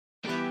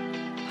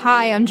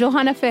Hi, I'm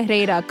Johanna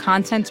Ferreira,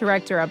 content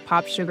director at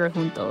Pop Sugar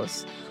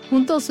Juntos.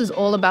 Juntos is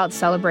all about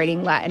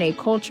celebrating Latinx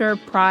culture,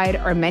 pride,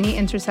 our many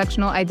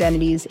intersectional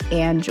identities,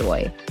 and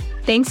joy.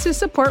 Thanks to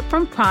support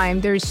from Prime,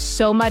 there's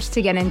so much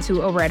to get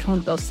into over at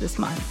Juntos this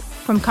month.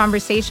 From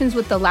conversations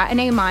with the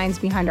Latinx minds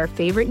behind our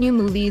favorite new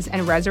movies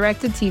and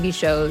resurrected TV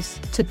shows,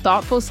 to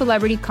thoughtful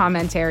celebrity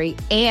commentary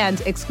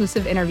and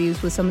exclusive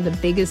interviews with some of the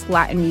biggest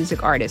Latin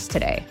music artists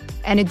today.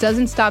 And it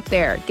doesn't stop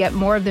there. Get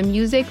more of the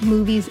music,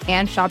 movies,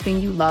 and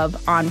shopping you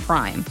love on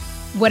Prime.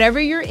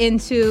 Whatever you're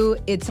into,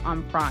 it's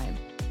on Prime.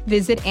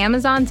 Visit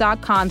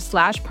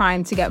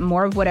Amazon.com/Prime to get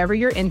more of whatever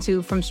you're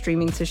into, from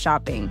streaming to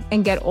shopping.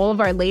 And get all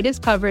of our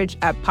latest coverage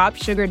at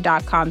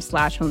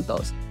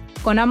popsugar.com/juntos.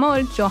 Con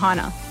amor,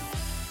 Johanna.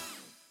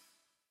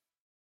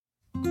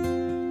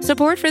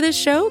 Support for this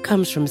show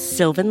comes from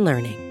Sylvan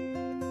Learning.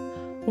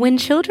 When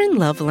children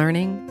love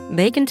learning,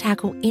 they can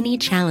tackle any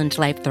challenge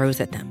life throws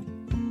at them.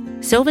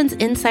 Sylvan's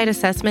Insight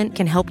Assessment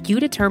can help you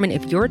determine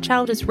if your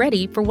child is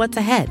ready for what's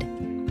ahead.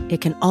 It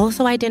can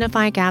also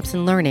identify gaps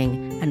in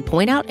learning and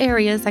point out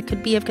areas that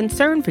could be of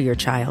concern for your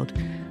child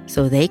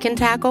so they can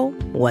tackle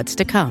what's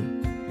to come.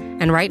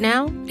 And right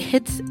now,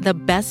 it's the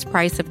best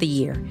price of the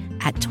year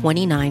at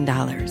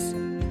 $29.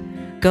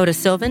 Go to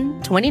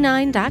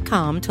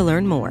sylvan29.com to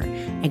learn more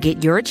and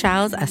get your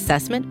child's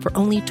assessment for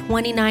only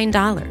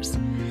 $29.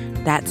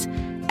 That's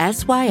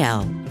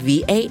SYLVAN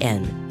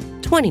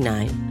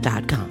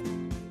 29.com.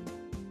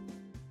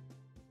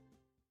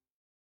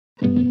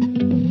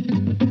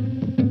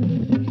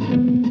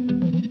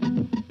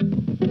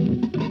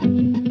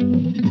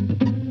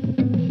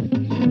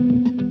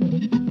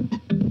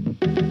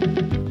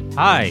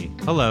 Hi,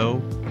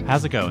 hello,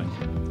 how's it going?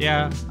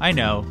 Yeah, I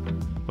know,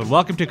 but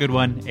welcome to Good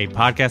One, a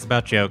podcast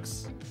about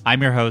jokes.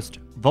 I'm your host,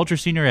 Vulture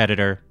Senior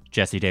Editor,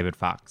 Jesse David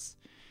Fox.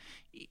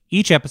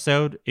 Each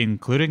episode,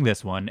 including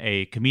this one,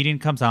 a comedian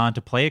comes on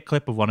to play a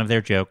clip of one of their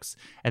jokes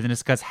and then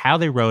discuss how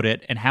they wrote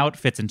it and how it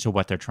fits into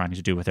what they're trying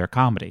to do with their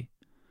comedy.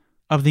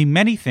 Of the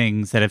many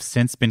things that have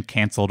since been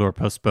canceled or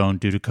postponed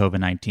due to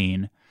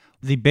COVID-19,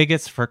 the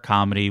biggest for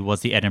comedy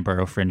was the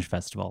Edinburgh Fringe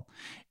Festival.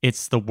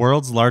 It's the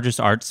world's largest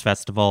arts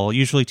festival,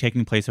 usually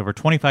taking place over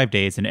 25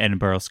 days in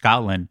Edinburgh,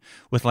 Scotland,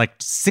 with like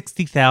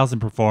 60,000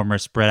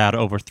 performers spread out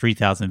over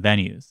 3,000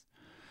 venues.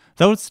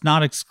 Though it's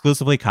not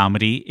exclusively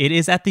comedy, it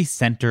is at the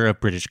center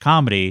of British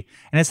comedy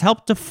and has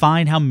helped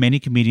define how many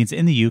comedians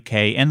in the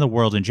UK and the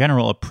world in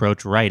general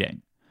approach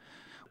writing.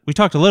 We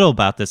talked a little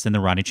about this in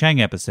the Ronnie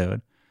Chang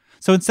episode.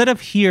 So instead of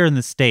here in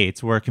the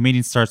States, where a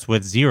comedian starts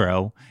with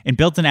 0 and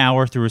builds an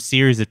hour through a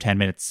series of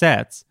 10-minute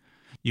sets,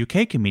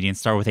 UK comedians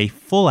start with a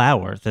full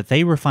hour that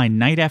they refine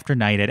night after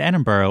night at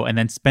Edinburgh and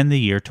then spend the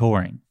year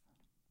touring.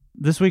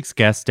 This week's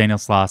guest, Daniel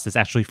Sloss, is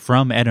actually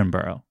from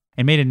Edinburgh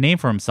and made a name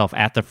for himself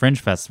at the Fringe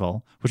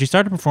Festival, which he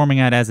started performing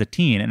at as a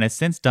teen and has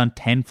since done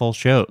 10 full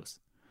shows.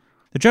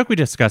 The joke we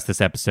discussed this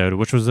episode,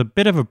 which was a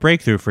bit of a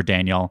breakthrough for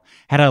Daniel,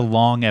 had a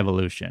long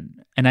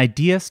evolution. An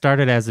idea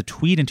started as a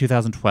tweet in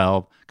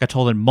 2012, got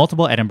told in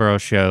multiple Edinburgh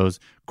shows,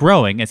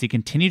 growing as he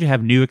continued to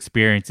have new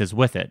experiences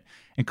with it,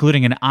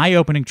 including an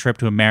eye-opening trip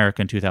to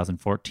America in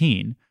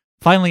 2014,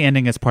 finally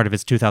ending as part of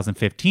his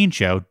 2015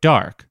 show,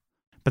 Dark.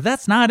 But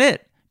that's not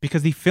it,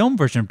 because the film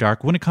version of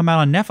Dark wouldn't come out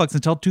on Netflix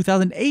until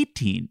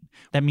 2018.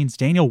 That means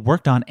Daniel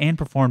worked on and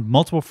performed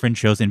multiple Fringe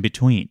shows in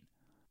between.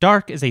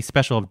 Dark is a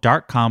special of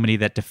dark comedy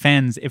that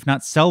defends, if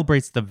not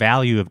celebrates, the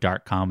value of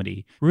dark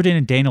comedy, rooted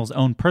in Daniel's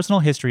own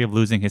personal history of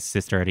losing his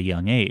sister at a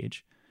young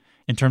age.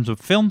 In terms of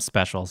film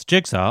specials,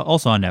 Jigsaw,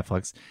 also on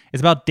Netflix, is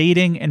about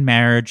dating and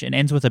marriage and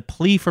ends with a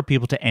plea for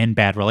people to end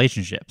bad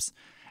relationships.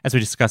 As we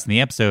discussed in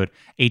the episode,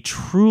 a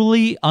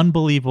truly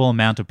unbelievable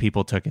amount of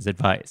people took his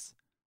advice.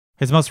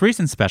 His most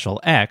recent special,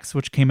 X,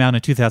 which came out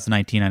in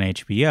 2019 on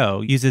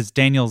HBO, uses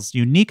Daniel's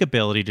unique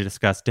ability to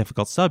discuss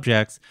difficult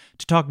subjects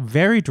to talk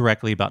very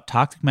directly about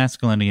toxic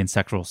masculinity and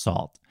sexual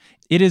assault.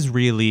 It is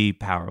really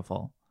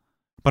powerful.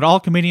 But all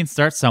comedians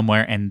start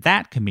somewhere, and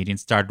that comedian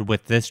started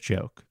with this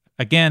joke.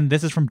 Again,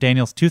 this is from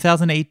Daniel's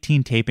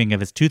 2018 taping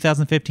of his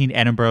 2015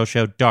 Edinburgh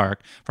show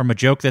Dark, from a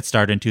joke that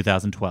started in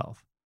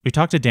 2012. We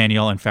talked to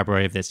Daniel in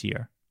February of this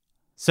year.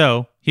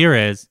 So, here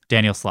is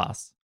Daniel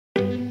Sloss.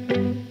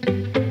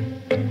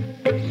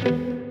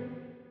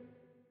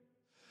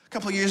 A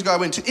couple of years ago, I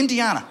went to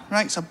Indiana,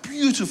 right? It's a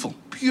beautiful,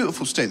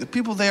 beautiful state. The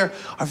people there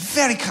are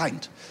very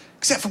kind,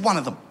 except for one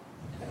of them.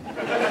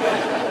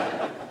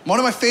 One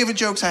of my favorite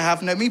jokes I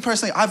have, now me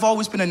personally, I've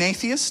always been an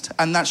atheist,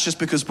 and that's just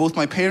because both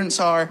my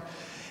parents are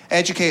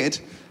educated,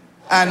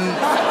 and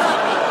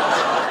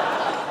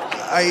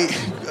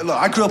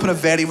I grew up in a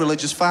very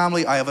religious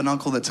family. I have an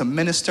uncle that's a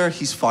minister.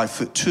 He's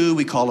 5'2".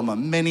 We call him a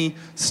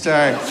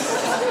minister.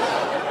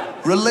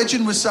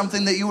 Religion was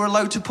something that you were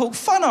allowed to poke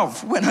fun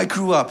of when I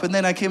grew up. And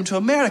then I came to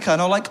America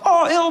and I'm like,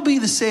 oh, it'll be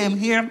the same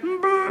here.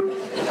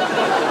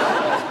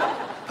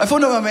 I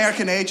phoned up an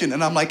American agent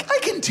and I'm like, I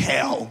can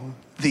tell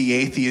the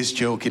atheist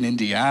joke in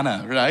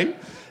Indiana, right?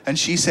 And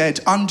she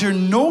said, under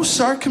no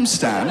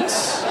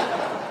circumstance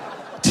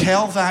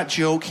tell that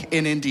joke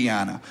in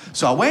Indiana.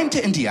 So I went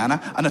to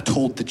Indiana and I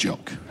told the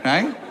joke,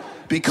 right?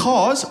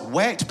 Because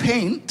wet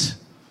paint...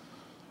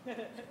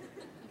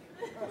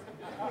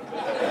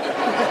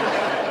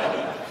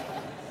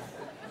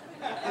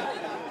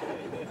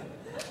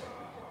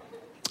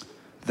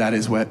 That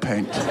is wet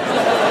paint.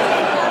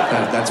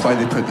 That's why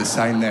they put the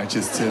sign there,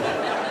 just to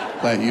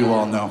let you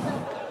all know.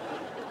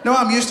 No,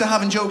 I'm used to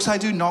having jokes I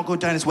do not go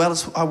down as well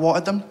as I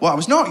wanted them. What I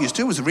was not used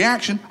to was the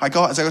reaction I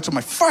got as I got to my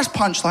first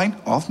punchline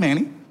of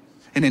many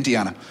in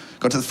Indiana.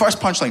 Got to the first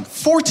punchline.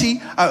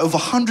 40 out of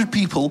 100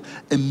 people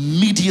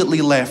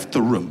immediately left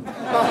the room.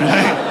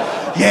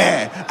 Right?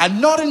 Yeah, and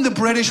not in the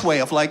British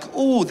way of like,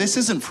 oh, this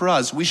isn't for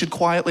us. We should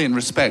quietly and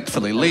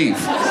respectfully leave.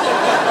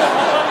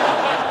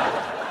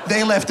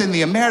 They left in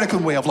the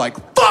American way of like,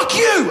 fuck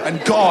you,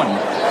 and gone.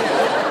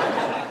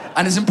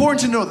 And it's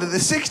important to note that the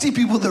 60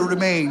 people that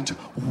remained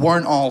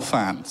weren't all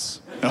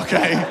fans,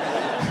 okay?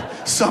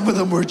 Some of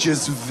them were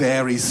just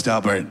very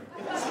stubborn.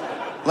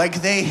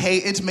 Like, they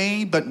hated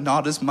me, but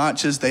not as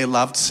much as they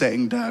loved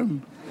sitting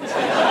down.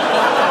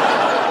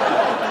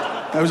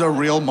 That was a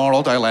real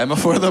moral dilemma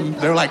for them.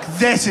 They're like,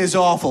 this is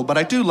awful, but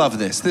I do love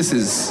this. This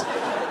is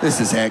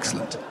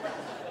excellent.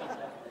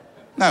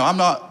 Now, I'm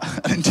not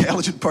an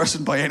intelligent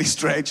person by any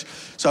stretch,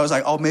 so I was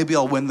like, oh, maybe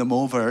I'll win them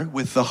over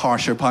with the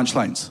harsher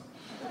punchlines.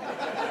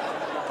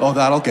 Oh,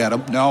 that'll get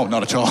them. No,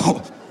 not at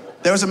all.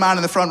 There was a man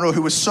in the front row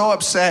who was so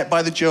upset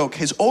by the joke,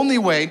 his only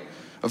way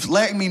of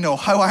letting me know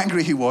how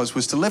angry he was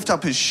to lift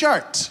up his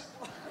shirt,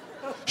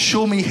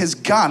 show me his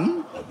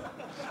gun,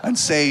 and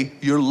say,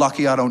 you're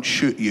lucky I don't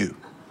shoot you.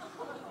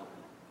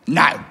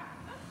 Now,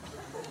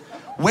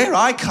 where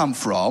I come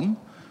from,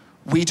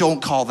 we don't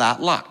call that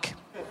luck.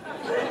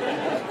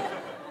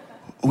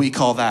 We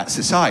call that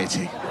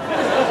society.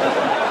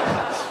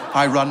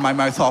 I run my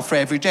mouth off for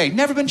every day.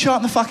 Never been shot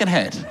in the fucking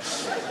head.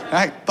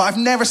 Right? But I've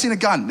never seen a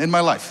gun in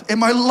my life. In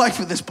my life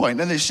at this point.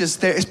 And it's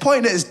just there. It's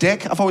pointing at his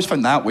dick. I've always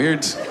found that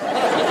weird.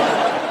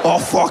 Oh,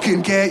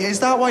 fucking gay. Is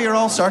that why you're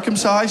all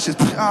circumcised? Just,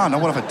 no,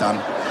 what have I done?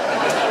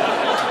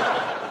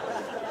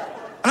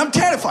 And I'm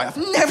terrified. I've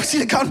never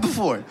seen a gun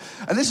before.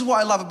 And this is what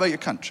I love about your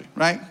country,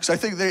 right? Because I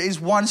think there is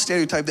one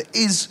stereotype that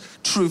is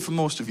true for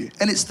most of you.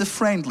 And it's the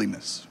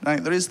friendliness,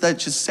 right? There is that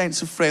just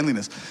sense of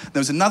friendliness. There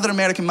was another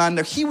American man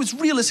there. He was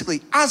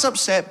realistically as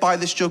upset by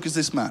this joke as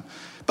this man.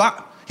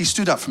 But he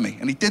stood up for me.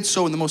 And he did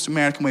so in the most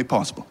American way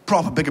possible.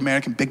 Proper big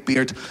American, big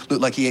beard.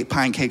 Looked like he ate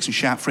pancakes and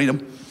shat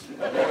freedom.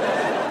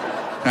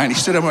 Right? And he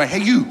stood up and went,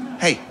 hey, you.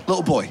 Hey,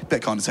 little boy.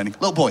 Bit condescending.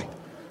 Little boy.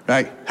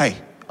 Right? Hey.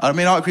 I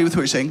may not agree with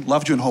what you're saying.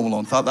 Loved you in Home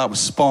Alone. Thought that was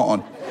spot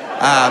on.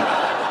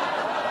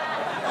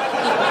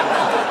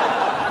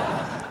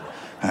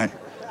 Right.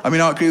 I may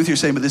not agree with what you're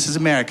saying, but this is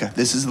America.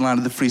 This is the land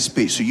of the free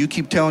speech. So you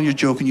keep telling your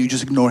joke and you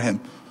just ignore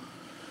him.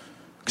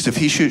 Because if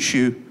he shoots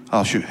you,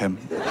 I'll shoot him.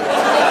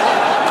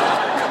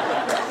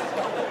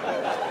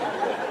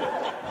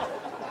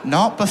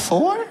 Not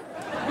before?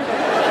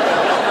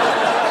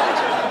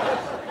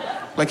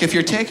 Like if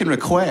you're taking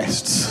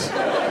requests,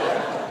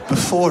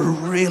 before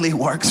really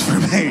works for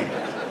me.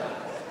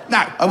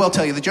 Now, I will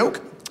tell you the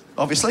joke.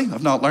 Obviously,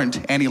 I've not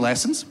learned any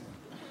lessons.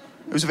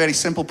 It was a very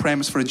simple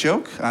premise for a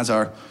joke, as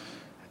are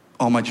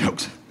all my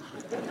jokes.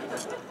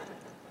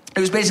 It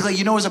was basically,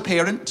 you know, as a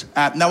parent,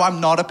 now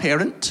I'm not a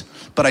parent,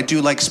 but I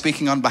do like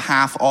speaking on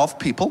behalf of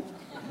people,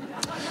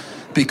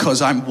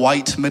 because I'm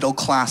white, middle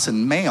class,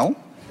 and male,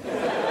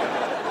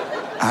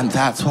 and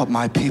that's what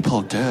my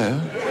people do.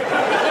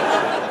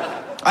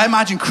 I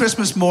imagine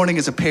Christmas morning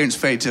as a parent's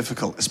very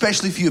difficult,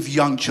 especially if you have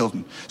young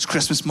children. It's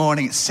Christmas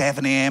morning, it's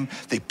 7 a.m,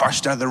 they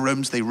burst out of their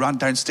rooms, they run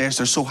downstairs,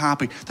 they're so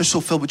happy, they're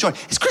so filled with joy.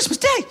 It's Christmas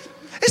Day!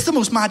 It's the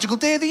most magical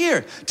day of the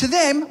year. To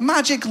them,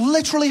 magic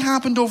literally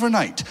happened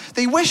overnight.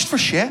 They wished for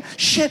shit,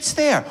 shit's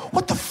there.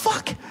 What the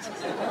fuck?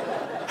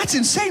 That's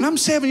insane. I'm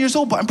 7 years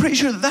old, but I'm pretty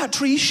sure that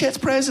tree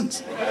shits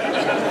presents.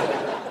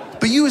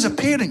 But you as a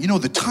parent, you know,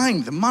 the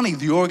time, the money,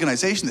 the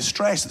organization, the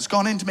stress that's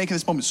gone into making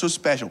this moment so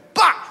special.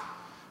 But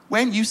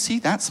when you see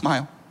that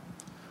smile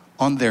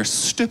on their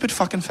stupid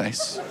fucking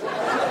face,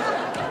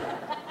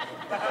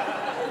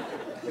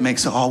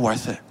 makes it all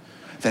worth it.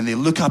 Then they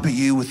look up at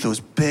you with those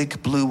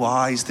big blue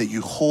eyes that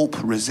you hope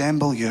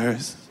resemble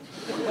yours.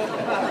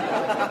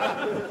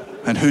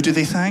 And who do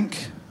they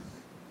thank?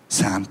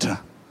 Santa.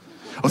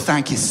 Oh,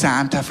 thank you,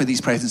 Santa, for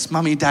these presents.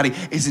 Mummy and Daddy,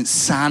 isn't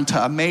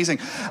Santa amazing?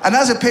 And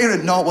as a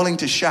parent not willing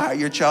to shatter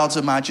your child's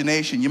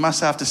imagination, you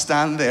must have to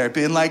stand there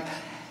being like,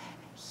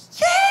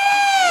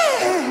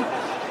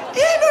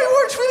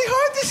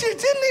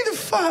 didn't he, the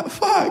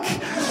fuck?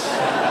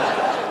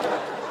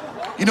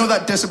 You know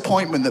that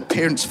disappointment that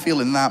parents feel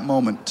in that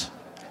moment?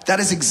 That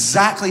is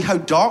exactly how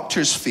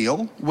doctors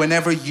feel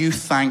whenever you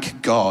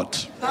thank God.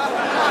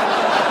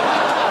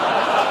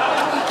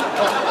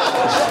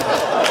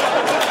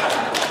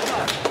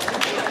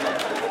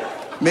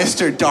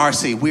 Mr.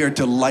 Darcy, we are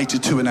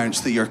delighted to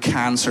announce that your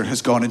cancer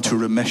has gone into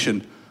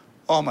remission.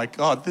 Oh my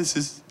God, this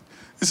is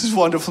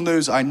wonderful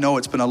news. I know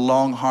it's been a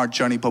long, hard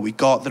journey, but we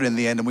got there in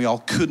the end and we all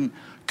couldn't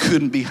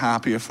be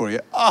happier for you.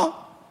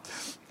 Oh,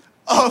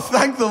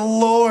 thank the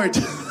Lord.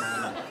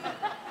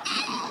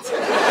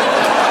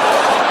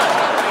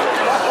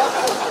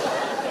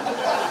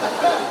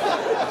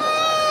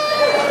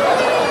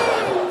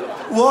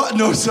 What?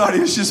 No, sorry,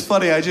 it's just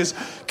funny. I just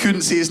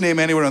couldn't see his name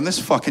anywhere on this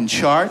fucking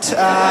chart.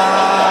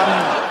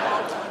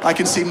 I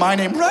can see my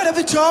name right at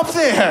the top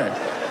there.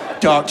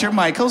 Dr.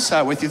 Michael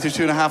sat with you through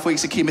 2.5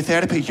 weeks of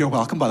chemotherapy. You're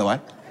welcome, by the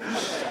way.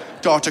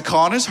 Dr.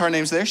 Connors, her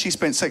name's there. She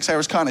spent 6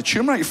 hours cutting a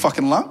tumour out your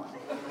fucking lung.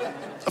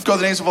 I've got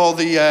the names of all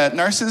the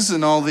nurses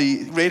and all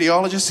the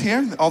radiologists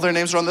here. All their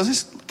names are on this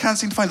list. Can't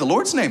seem to find the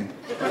Lord's name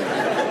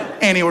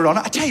anywhere on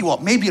it. I tell you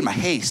what, maybe in my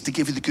haste to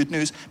give you the good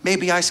news,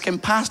 maybe I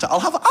skimmed past it.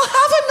 I'll have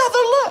another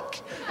look.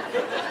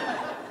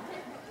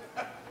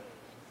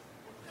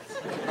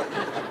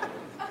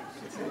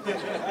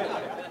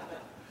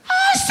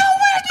 So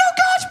weird, no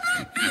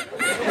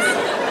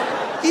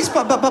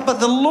God. But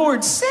the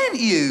Lord sent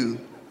you.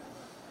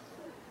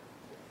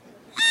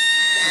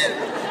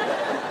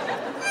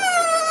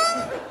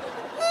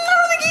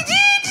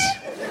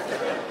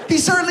 He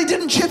certainly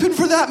didn't chip in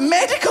for that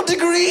medical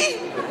degree.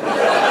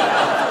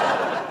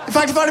 In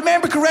fact, if I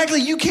remember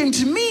correctly, you came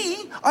to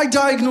me, I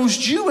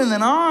diagnosed you, and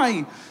then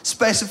I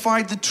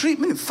specified the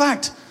treatment. In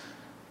fact,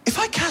 if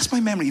I cast my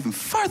memory even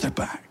further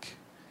back,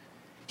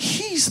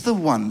 he's the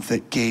one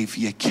that gave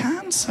you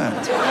cancer.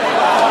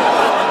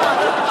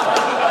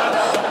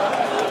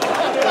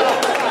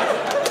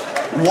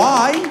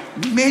 Why?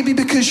 Maybe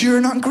because you're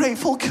an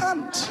ungrateful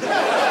cunt.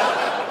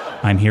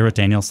 I'm here with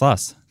Daniel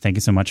Sloss. Thank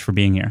you so much for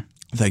being here.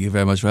 Thank you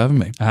very much for having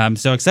me. I'm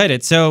so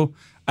excited. So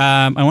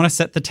I want to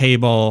set the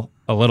table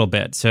a little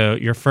bit. So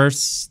your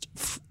first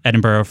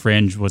Edinburgh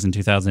Fringe was in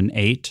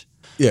 2008.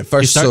 Yeah,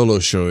 first solo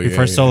show. Your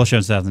first solo show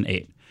in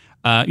 2008.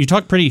 You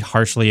talked pretty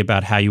harshly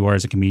about how you were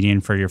as a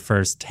comedian for your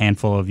first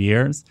handful of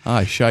years.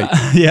 Ah, shite.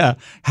 Yeah.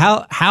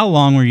 How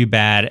long were you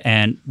bad?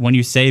 And when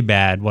you say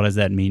bad, what does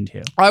that mean to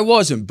you? I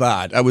wasn't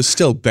bad. I was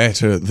still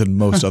better than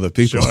most other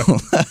people.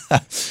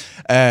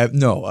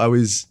 No, I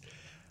was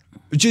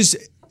just...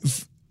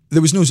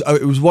 There was no...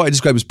 It was what I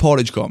described as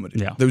porridge comedy.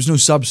 Yeah. There was no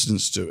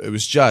substance to it. It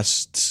was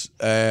just...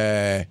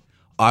 I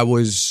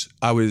was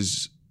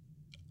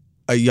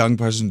a young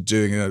person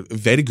doing a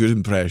very good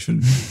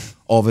impression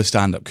of a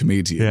stand-up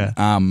comedian. Yeah.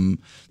 And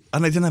I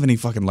didn't have any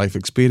fucking life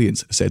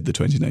experience, said the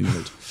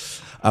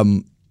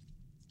 29-year-old.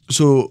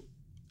 So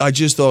I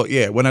just thought,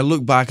 yeah, when I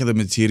look back at the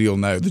material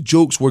now, the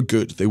jokes were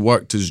good. They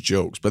worked as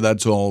jokes, but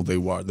that's all they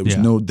were. There was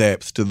no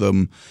depth to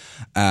them.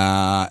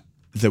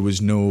 There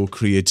was no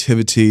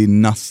creativity.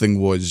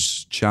 Nothing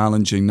was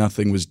challenging.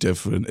 Nothing was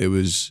different. It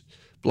was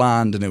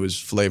bland and it was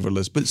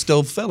flavorless, but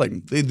still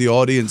filling. The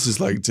audiences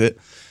liked it.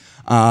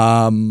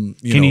 Can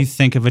you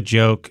think of a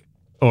joke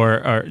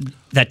or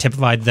that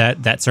typified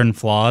that certain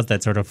flaws,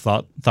 that sort of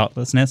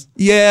thoughtlessness?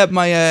 Yeah,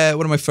 my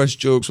one of my first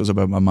jokes was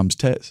about my mum's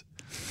tits.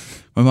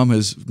 My mum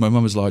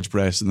has large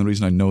breasts, and the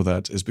reason I know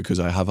that is because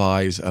I have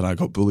eyes, and I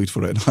got bullied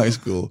for it in high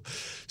school.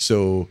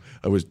 So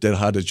I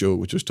had a joke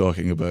which was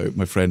talking about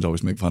my friends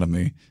always make fun of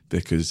me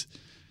because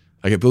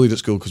I get bullied at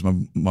school because my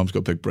mum's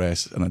got big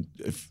breasts, and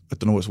I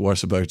don't know what's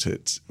worse about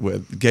it,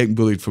 getting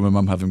bullied for my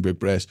mum having big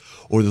breasts,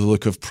 or the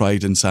look of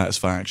pride and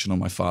satisfaction on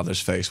my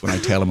father's face when I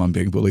tell him I'm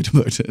being bullied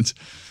about it.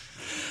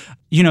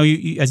 You know,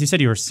 as you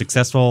said, you were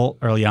successful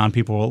early on.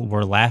 People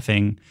were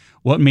laughing.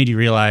 What made you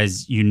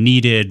realize you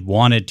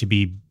wanted to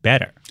be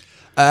better?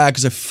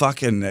 Because I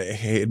fucking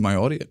hated my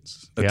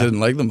audience. I didn't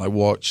like them. I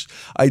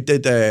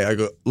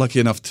got lucky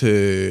enough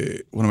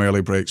to, one of my early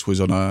breaks was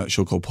on a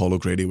show called Paul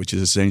O'Grady, which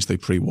is essentially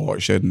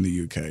pre-Watershed in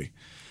the UK.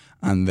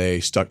 And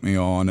they stuck me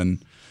on,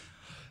 and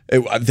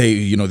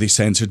they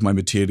censored my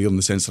material in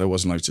the sense that I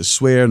wasn't allowed to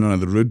swear. None of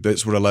the rude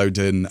bits were allowed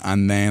in.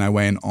 And then I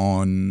went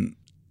on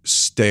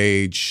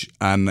stage,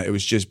 and it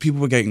was just, people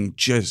were getting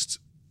just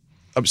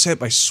upset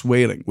by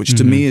swearing, which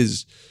to me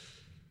is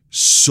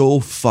so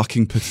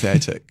fucking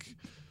pathetic.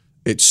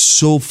 It's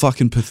so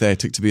fucking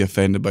pathetic to be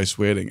offended by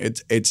swearing.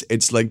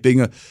 It's like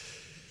being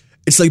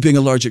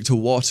allergic to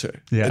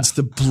water. Yeah. It's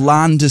the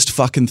blandest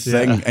fucking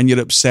thing, Yeah. and you're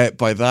upset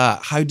by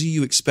that. How do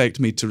you expect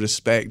me to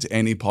respect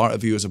any part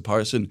of you as a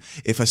person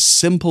if a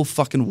simple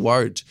fucking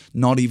word,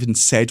 not even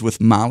said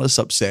with malice,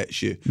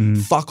 upsets you?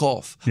 Fuck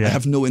off. Yeah. I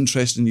have no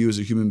interest in you as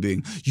a human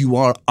being. You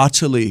are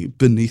utterly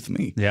beneath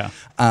me. Yeah.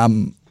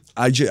 And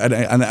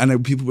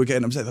people were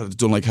getting upset. I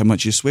don't like how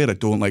much you swear. I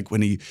don't like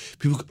when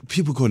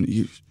people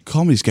going,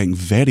 comedy's getting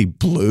very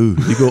blue.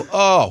 You go,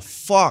 oh,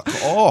 fuck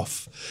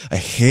off. I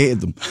hated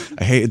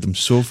them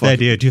so fucking. The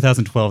idea of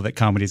 2012 that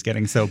comedy's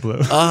getting so blue.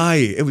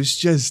 Aye, it was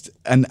just,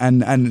 and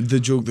the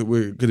joke that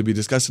we're going to be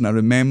discussing, I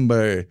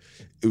remember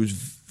it was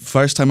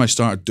first time I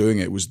started doing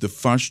it was the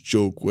first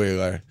joke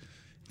where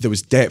there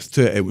was depth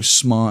to it. It was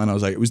smart, and I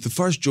was like, it was the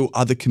first joke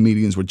other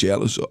comedians were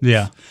jealous of.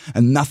 Yeah.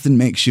 And nothing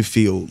makes you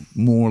feel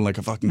more like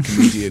a fucking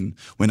comedian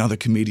when other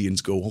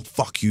comedians go, oh,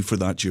 fuck you for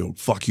that joke.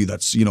 Fuck you.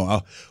 That's,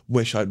 I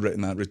wish I'd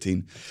written that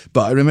routine.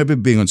 But I remember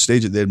being on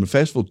stage at the Edinburgh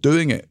Festival,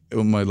 doing it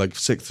on my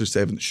 6th or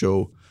 7th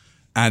show,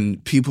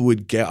 and people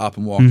would get up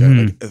and walk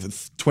out,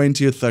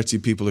 20 or 30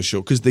 people a show,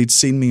 because they'd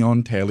seen me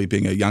on telly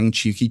being a young,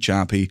 cheeky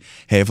chappy,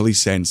 heavily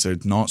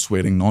censored, not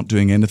swearing, not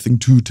doing anything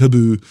too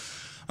taboo.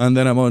 And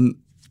then I'm on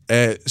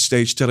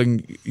stage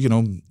telling,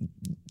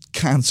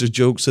 cancer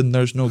jokes and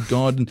there's no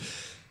God. And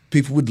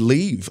people would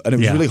leave, and it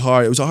was really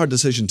hard. It was a hard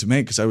decision to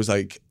make because I was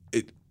like,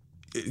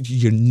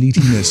 your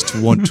neediness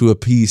to want to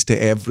appease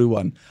to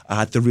everyone. I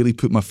had to really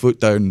put my foot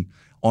down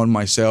on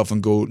myself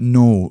and go,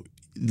 no,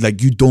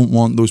 like, you don't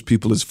want those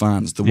people as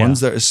fans. The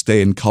ones that are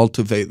staying,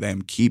 cultivate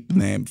them, keep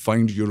them,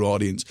 find your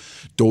audience.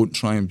 Don't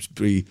try and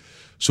be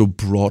so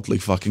broadly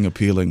fucking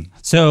appealing.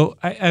 So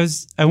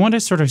I want to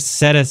sort of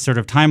set a sort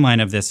of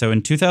timeline of this. So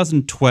in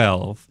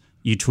 2012,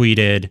 you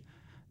tweeted,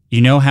 you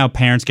know how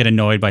parents get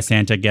annoyed by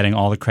Santa getting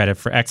all the credit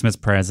for Xmas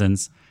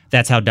presents.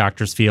 That's how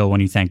doctors feel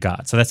when you thank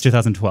God. So that's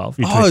 2012.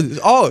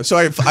 So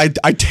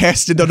I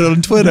tested it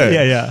on Twitter.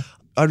 Yeah.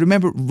 I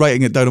remember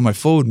writing it down on my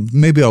phone.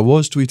 Maybe I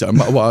was tweeting.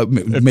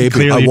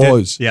 Maybe I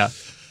was. Did. Yeah.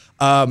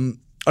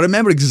 I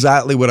remember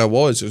exactly where I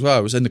was as well.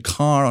 I was in the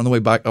car on the way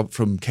back up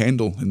from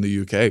Kendal in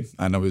the UK,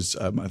 and I was.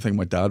 I think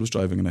my dad was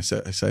driving, and I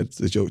said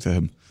the joke to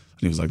him,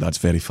 and he was like, "That's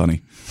very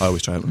funny." I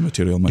always try to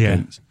material on my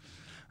parents.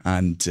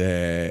 And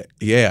I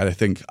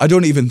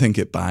don't even think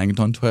it banged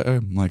on Twitter.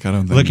 Like, I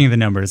don't think. Looking at the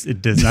numbers,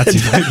 it does not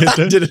seem like it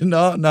did. Did it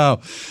not?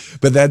 No.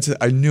 But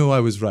I knew I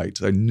was right.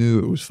 I knew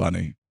it was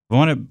funny. I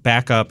want to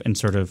back up and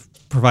sort of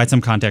provide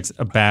some context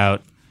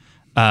about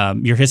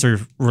your history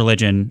of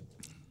religion.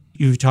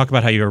 You talk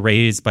about how you were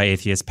raised by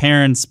atheist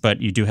parents,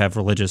 but you do have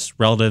religious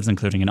relatives,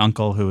 including an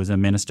uncle who was a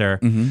minister.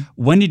 Mm-hmm.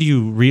 When did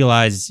you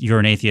realize you're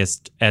an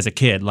atheist as a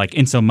kid, like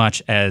in so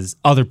much as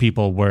other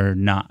people were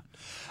not?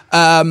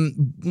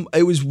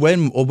 It was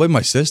when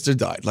my sister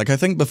died. Like, I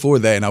think before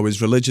then I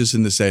was religious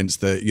in the sense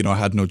that, I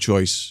had no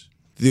choice.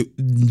 The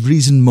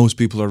reason most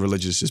people are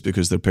religious is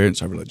because their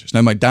parents are religious.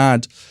 Now, my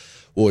dad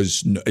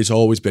it's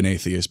always been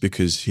atheist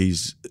because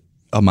he's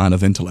a man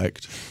of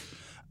intellect.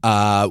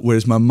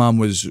 Whereas my mum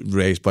was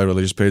raised by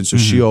religious parents, so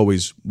she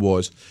always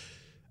was.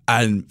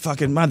 And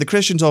fucking man, the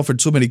Christians offered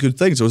so many good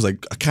things. There was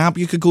like a camp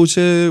you could go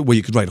to where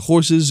you could ride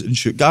horses and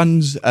shoot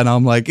guns. And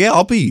I'm like, yeah,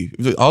 I'll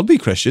be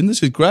Christian.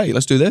 This is great.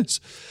 Let's do this.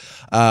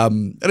 I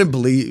didn't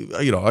believe,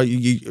 I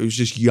was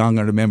just young.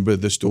 I remember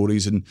the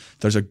stories, and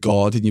there's a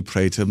God and you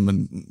pray to him,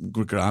 and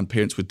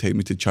grandparents would take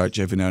me to church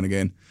every now and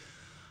again.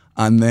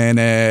 And then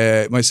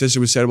my sister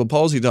with cerebral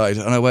palsy died,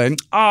 and I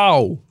went,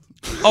 oh,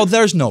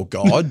 there's no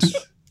God.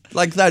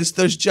 Like, there's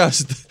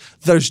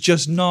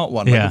just not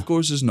one. Like, of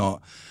course there's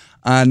not.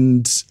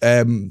 And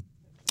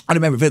I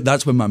remember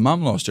that's when my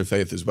mum lost her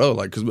faith as well.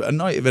 Like, because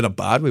not even in a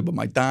bad way, but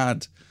my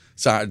dad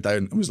sat her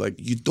down and was like,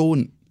 you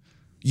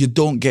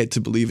don't get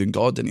to believe in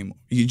God anymore.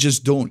 You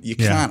just don't. You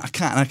can't.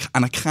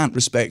 I can't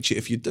respect you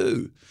if you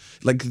do.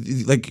 Like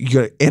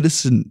your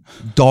innocent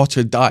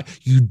daughter died.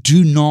 You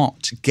do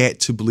not get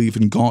to believe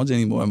in God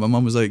anymore. And my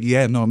mum was like,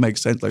 yeah, no, it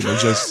makes sense. Like,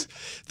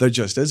 there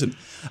just isn't.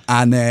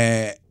 And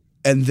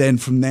then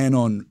from then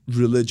on,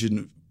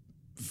 religion,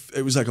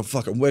 it was like a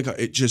fucking wake up.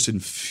 It just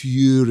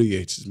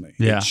infuriated me.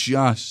 Yeah.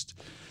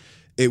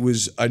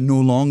 I no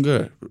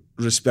longer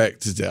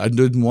respected it. I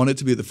didn't want it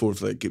to be at the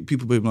forefront.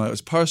 People being like,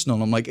 it's personal.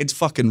 And I'm like, it's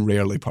fucking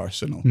rarely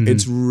personal. Mm-hmm.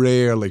 It's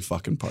rarely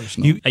fucking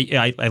personal.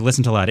 I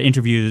listened to a lot of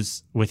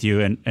interviews with you,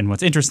 and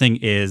what's interesting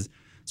is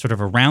sort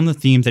of around the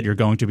themes that you're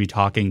going to be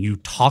talking, you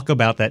talk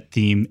about that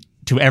theme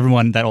to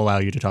everyone that will allow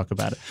you to talk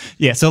about it.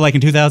 Yeah, so like in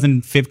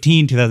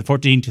 2015,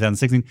 2014,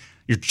 2016,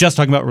 you're just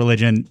talking about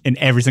religion in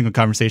every single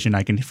conversation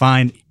I can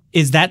find.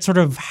 Is that sort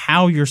of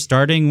how you're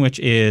starting, which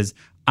is,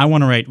 I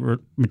want to write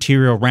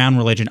material around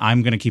religion.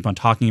 I'm going to keep on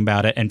talking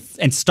about it and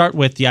start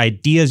with the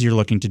ideas you're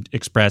looking to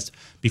express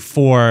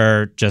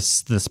before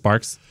just the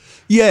sparks?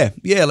 Yeah.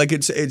 Like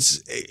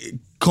it's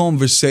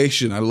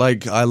conversation. I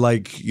like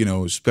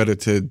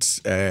spirited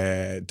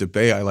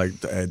debate. I like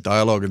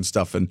dialogue and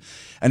stuff, and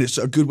it's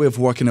a good way of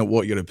working out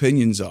what your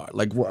opinions are.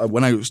 Like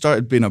when I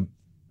started being a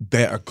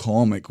better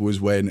comic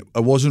was when I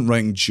wasn't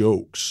writing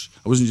jokes.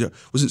 I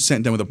wasn't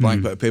sitting down with a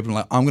blank bit of paper and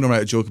like, I'm going to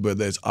write a joke about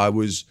this. I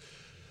was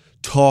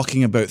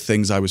talking about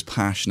things I was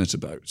passionate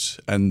about,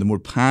 and the more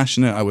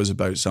passionate I was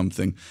about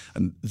something,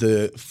 and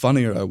the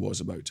funnier I was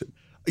about it.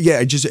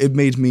 Yeah,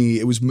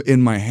 it was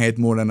in my head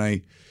more, and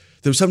there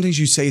were some things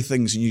you say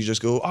things and you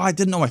just go, oh, I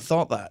didn't know I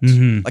thought that.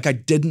 Mm-hmm. Like, I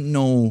didn't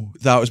know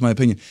that was my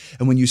opinion.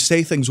 And when you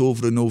say things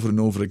over and over and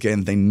over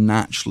again, they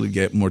naturally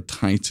get more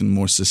tight and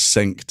more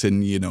succinct,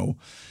 and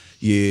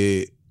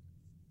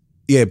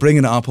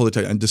bringing it up all the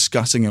time and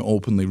discussing it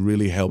openly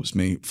really helps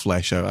me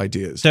flesh out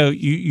ideas. So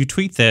you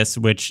tweet this,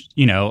 which,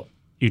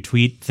 you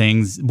tweet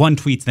things, one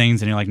tweets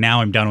things, and you're like,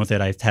 now I'm done with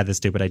it. I had this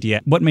stupid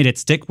idea. What made it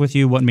stick with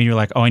you? What made you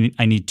like, oh,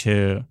 I need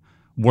to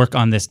work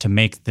on this to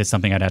make this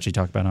something I'd actually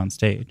talk about on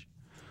stage?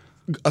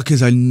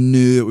 Because I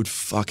knew it would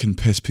fucking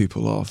piss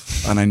people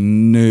off. And I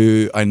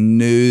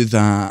knew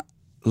that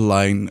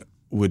line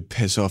would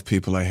piss off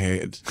people I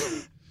hated.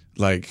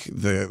 Like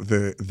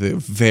the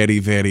very,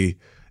 very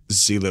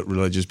zealot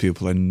religious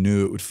people. I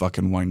knew it would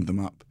fucking wind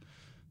them up.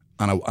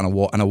 And I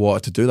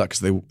wanted to do that because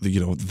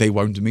they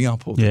wound me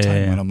up all the time.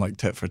 Yeah. And I'm like,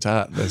 tit for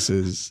tat.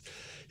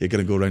 You're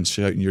going to go around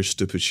shouting your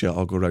stupid shit.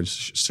 I'll go around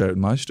shouting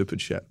my stupid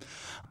shit.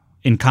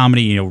 In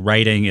comedy,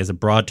 writing is a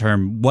broad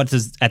term.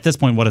 At this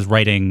point, what does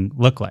writing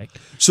look like?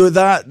 So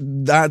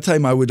that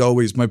time,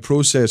 my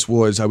process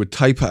was I would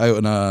type it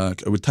out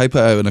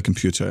on a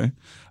computer,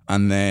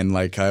 And then,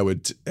 like, I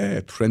would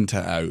print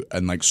it out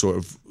and, like, sort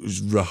of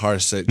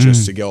rehearse it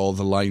just to get all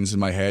the lines in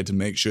my head and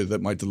make sure that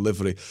my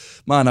delivery...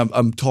 Man,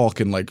 I'm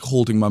talking, like,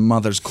 holding my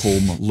mother's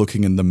comb,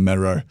 looking in the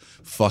mirror,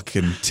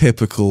 fucking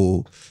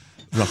typical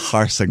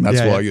rehearsing.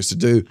 That's what I used to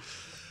do.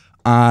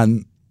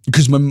 And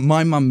because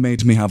my mum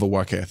made me have a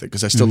work ethic,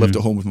 because I still lived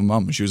at home with my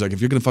mum. And she was like,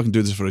 if you're going to fucking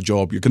do this for a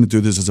job, you're going to do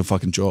this as a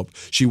fucking job.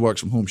 She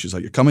works from home. She's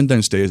like, you're coming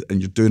downstairs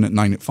and you're doing it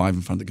 9 to 5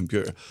 in front of the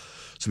computer.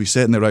 So we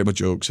sat in there, write my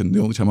jokes, and the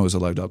only time I was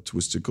allowed up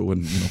was to go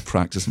and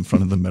practice in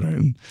front of the mirror.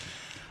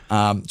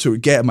 And so it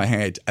would get in my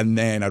head, and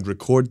then I'd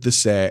record the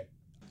set.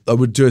 I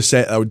would do a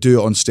set. I would do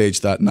it on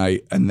stage that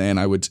night, and then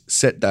I would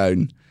sit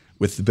down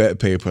with the bit of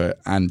paper,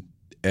 and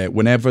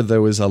whenever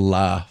there was a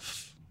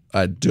laugh,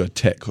 I'd do a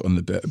tick on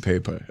the bit of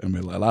paper, and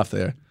we'd like, laugh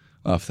there,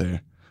 laugh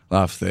there,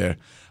 laugh there.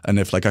 And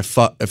if like if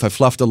I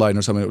fluffed a line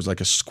or something, it was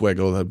like a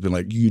squiggle. I'd be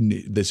like, you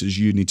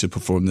need to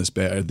perform this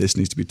better. This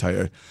needs to be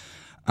tighter.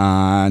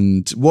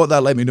 And what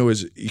that let me know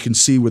is you can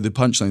see where the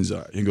punchlines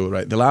are. You can go,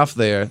 right, they laugh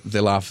there,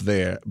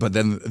 but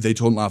then they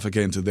don't laugh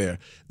again to there.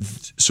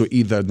 So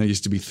either there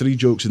needs to be 3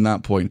 jokes in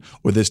that point,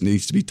 or this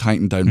needs to be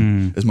tightened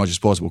down as much as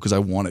possible, because I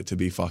want it to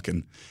be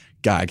fucking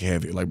gag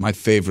heavy. Like, my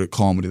favourite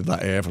comedy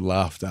that I ever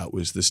laughed at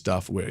was the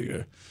stuff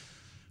where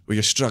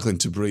you're struggling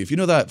to breathe. You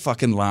know that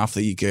fucking laugh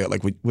that you get,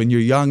 like when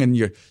you're young and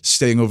you're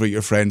staying over at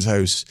your friend's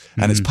house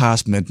and it's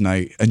past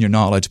midnight and you're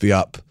not allowed to be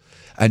up,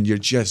 and you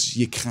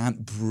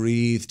can't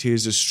breathe,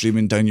 tears are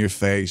streaming down your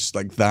face,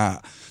 like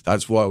that.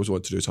 That's what I was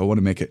wanting to do. So I want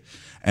to make it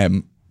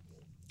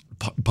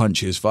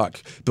punchy as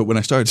fuck. But when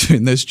I started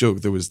doing this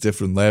joke, there was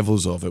different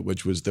levels of it,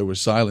 which was there were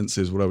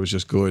silences where I was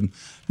just going,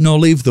 no,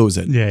 leave those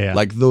in. Yeah.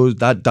 Like those,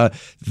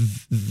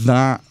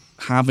 that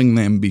having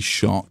them be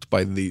shocked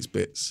by these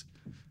bits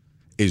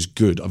is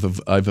good.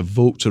 I've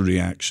evoked a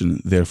reaction,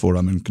 therefore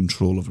I'm in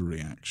control of a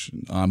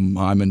reaction.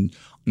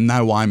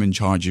 Now I'm in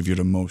charge of your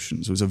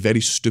emotions. It was a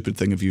very stupid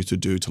thing of you to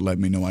do to let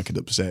me know I could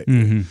upset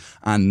you.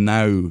 And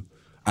now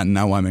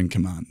I'm in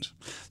command.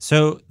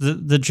 So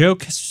the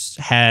joke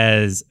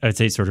has, I would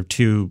say, sort of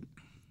 2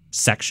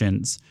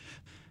 sections.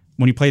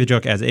 When you play the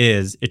joke as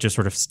is, it just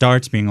sort of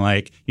starts being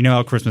like,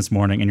 how Christmas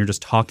morning, and you're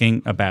just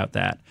talking about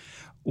that.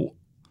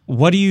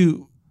 What do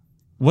you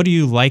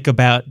like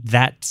about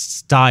that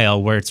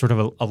style, where it's sort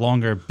of a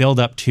longer build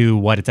up to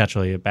what it's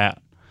actually about?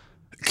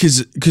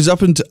 Because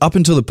up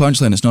until the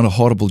punchline, it's not a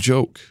horrible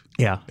joke.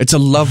 Yeah, it's a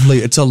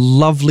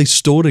lovely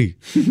story.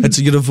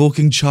 You're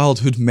evoking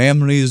childhood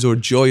memories or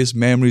joyous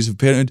memories of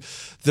parenthood.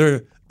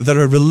 There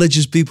are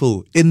religious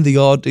people in the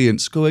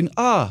audience going,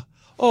 oh,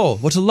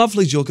 what a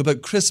lovely joke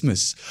about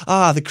Christmas.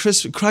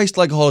 The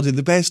Christ-like holiday,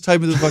 the best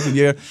time of the fucking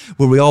year,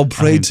 where we all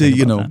pray to,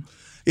 that.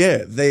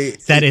 Yeah,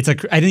 I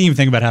didn't even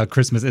think about how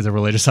Christmas is a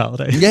religious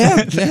holiday.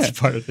 Yeah, that's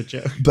part of the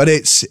joke. But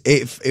it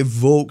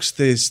evokes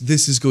this.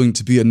 This is going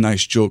to be a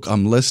nice joke.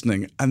 I'm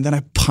listening, and then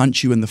I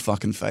punch you in the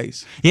fucking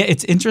face. Yeah,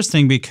 it's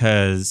interesting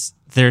because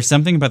there's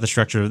something about the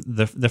structure of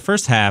the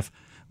first half,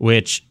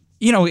 which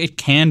it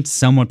can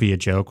somewhat be a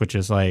joke, which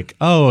is like,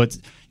 it's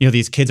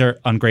these kids are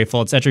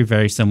ungrateful. It's actually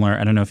very similar.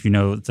 I don't know if you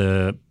know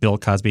the Bill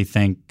Cosby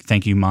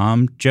 "Thank You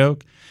Mom"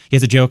 joke. He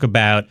has a joke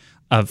about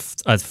a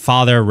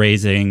father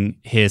raising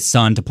his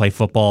son to play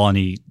football, and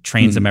he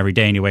trains him every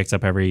day, and he wakes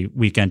up every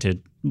weekend to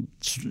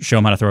show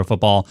him how to throw a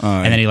football.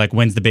 And then he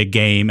wins the big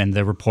game, and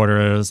the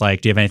reporter is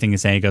like, do you have anything to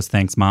say? He goes,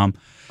 thanks, Mom.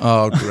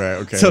 Oh, great.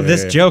 Okay. So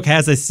this joke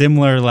has a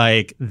similar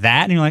like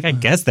that, and you're like, I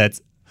guess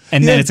that's...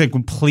 And then it's a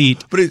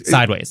complete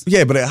sideways.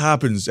 But it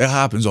happens. It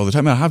happens all the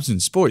time. It happens in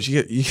sports. You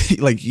have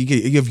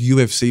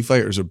UFC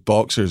fighters or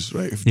boxers,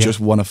 right, who've just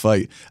won a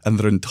fight, and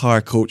their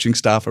entire coaching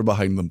staff are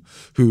behind them,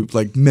 who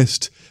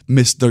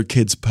missed their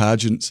kids'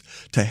 pageants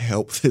to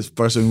help this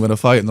person win a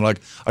fight, and they're like,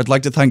 "I'd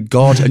like to thank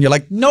God," and you're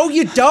like, "No,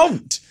 you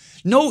don't.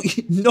 No,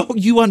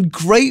 you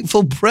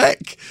ungrateful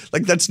prick.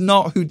 Like, that's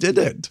not who did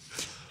it."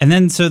 And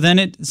then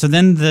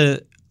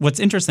what's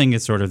interesting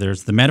is sort of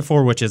there's the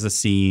metaphor, which is a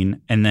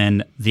scene, and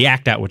then the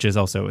act out, which is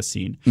also a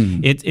scene.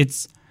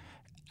 It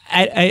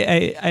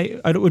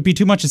would be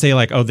too much to say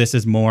like, oh, this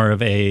is more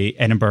of a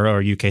Edinburgh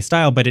or UK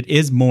style, but it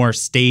is more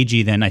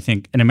stagey than I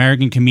think an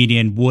American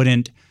comedian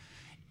wouldn't.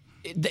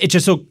 It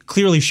just so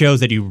clearly shows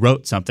that you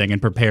wrote something and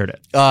prepared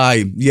it.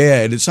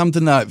 Yeah, and it's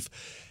something that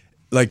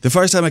like the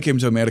first time I came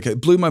to America, it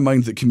blew my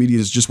mind that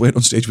comedians just went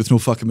on stage with no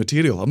fucking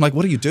material. I'm like,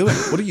 what are you doing?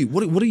 What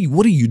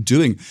are you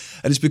doing?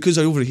 And it's because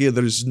over here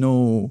there's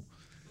no.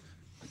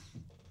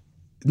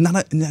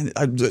 Not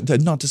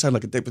to sound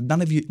like a dick, but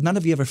none of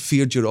you ever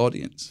feared your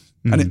audience,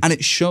 and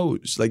it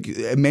shows. Like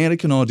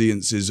American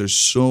audiences are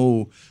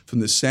so from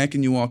the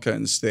second you walk out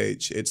on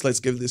stage, it's let's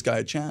give this guy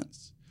a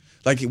chance.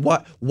 Like,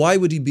 why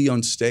would he be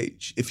on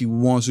stage if he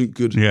wasn't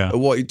good at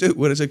what he do?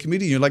 Whereas a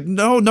comedian, you're like,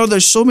 no,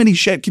 there's so many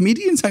shit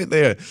comedians out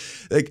there.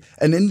 Like,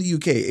 and in the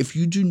UK, if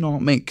you do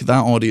not make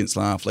that audience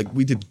laugh, like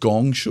we did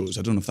gong shows.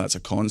 I don't know if that's a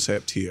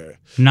concept here.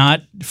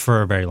 Not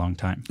for a very long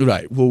time.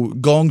 Right. Well,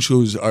 gong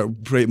shows are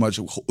pretty much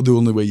the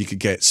only way you could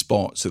get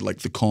spots at like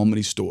the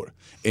Comedy Store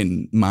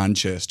in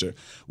Manchester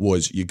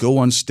was you go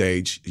on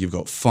stage, you've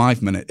got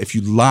 5 minutes. If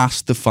you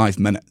last the 5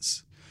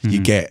 minutes, you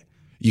get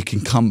you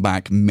can come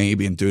back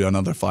maybe and do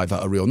another 5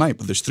 at a real night.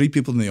 But there's 3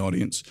 people in the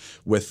audience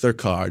with their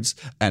cards,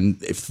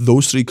 and if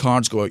those 3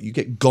 cards go out, you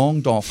get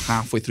gonged off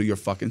halfway through your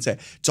fucking set.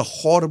 It's a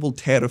horrible,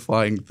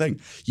 terrifying thing.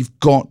 You've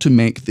got to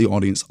make the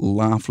audience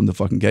laugh from the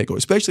fucking get-go,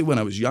 especially when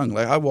I was young.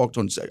 Like, I walked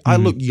on stage. I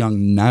look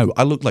young now.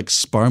 I looked like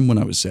sperm when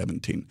I was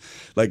 17.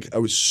 Like, I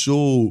was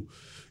so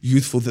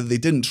youthful that they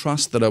didn't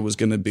trust that I was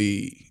going to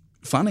be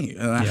funny,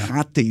 and I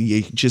had to.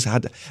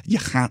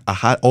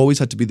 I always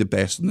had to be the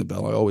best in the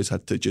bill. I always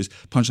had to just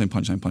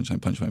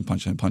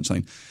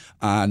punchline,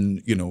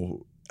 and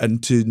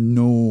and to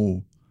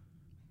know,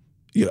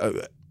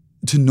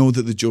 to know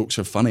that the jokes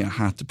are funny, I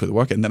had to put the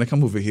work in. And then I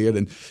come over here,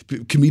 and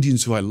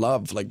comedians who I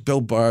love, like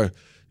Bill Burr,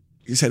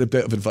 he said a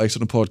bit of advice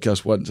on a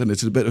podcast once, and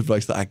it's a bit of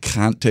advice that I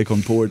can't take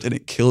on board, and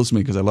it kills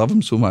me because I love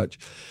him so much.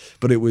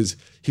 But he was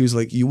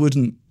like, you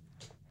wouldn't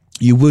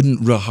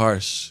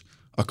rehearse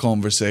a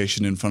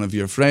conversation in front of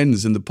your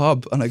friends in the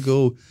pub. And I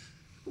go,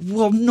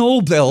 well,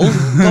 no, Bill,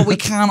 but we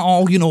can't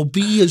all,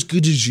 be as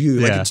good as you.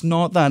 Like, it's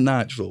not that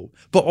natural.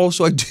 But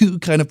also, I do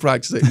kind of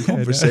practice it in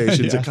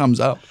conversations. It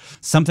comes up.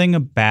 Something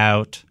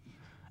about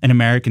an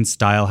American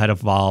style had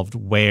evolved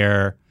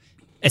where,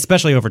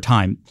 especially over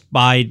time,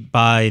 by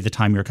the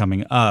time you're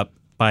coming up,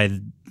 by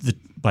the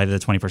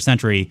 21st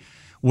century,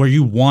 where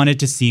you wanted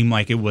to seem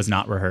like it was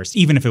not rehearsed,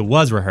 even if it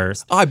was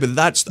rehearsed. But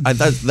that's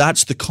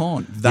the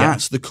con.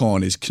 That's the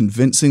con, is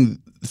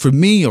convincing. For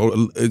me, or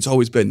it's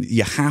always been,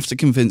 you have to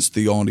convince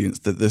the audience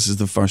that this is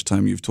the first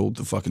time you've told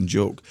the fucking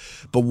joke.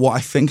 But what I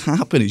think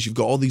happened is you've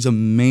got all these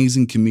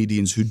amazing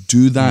comedians who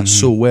do that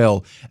so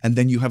well, and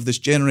then you have this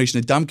generation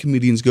of damn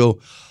comedians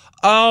go,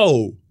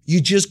 oh, you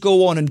just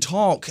go on and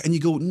talk, and you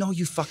go, no,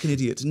 you fucking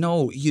idiot.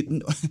 No,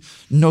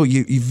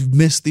 you've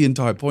missed the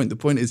entire point. The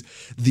point is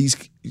these...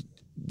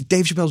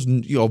 Dave Chappelle's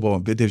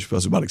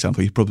a bad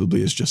example. He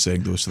probably is just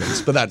saying those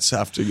things, but that's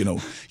after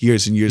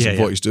years and years of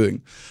what he's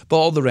doing. But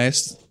all the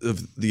rest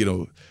of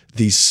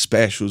these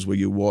specials where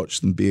you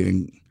watch them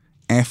being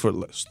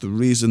effortless, the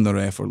reason they're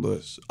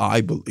effortless,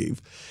 I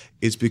believe,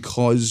 is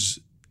because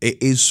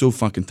it is so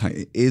fucking tight.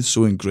 It is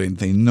so ingrained.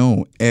 They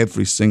know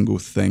every single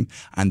thing,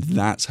 and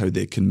that's how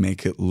they can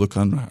make it look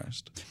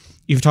unrehearsed.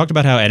 You've talked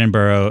about how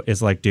Edinburgh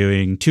is like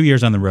doing 2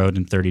 years on the road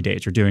in 30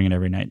 days. You're doing it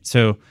every night.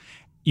 So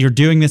you're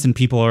doing this and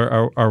people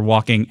are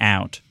walking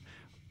out.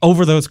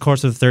 Over those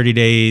course of 30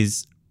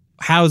 days,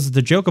 how's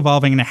the joke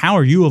evolving, and how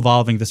are you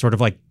evolving to sort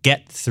of like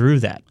get through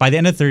that? By the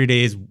end of 30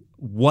 days,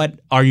 what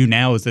are you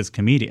now as this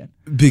comedian?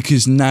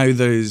 Because now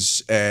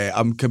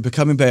I'm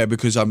becoming better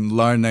because I'm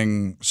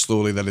learning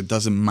slowly that it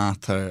doesn't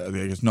matter.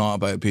 It's not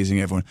about appeasing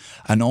everyone.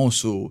 And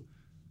also,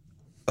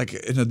 like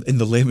in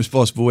the lamest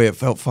possible way, it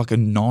felt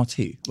fucking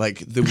naughty. Like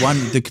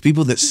the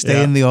people that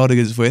stay in the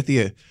audience with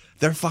you,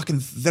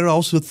 they're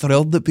also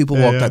thrilled that people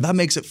walked out. That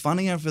makes it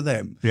funnier for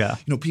them. Yeah.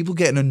 People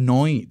getting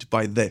annoyed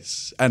by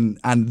this. And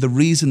the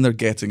reason they're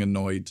getting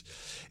annoyed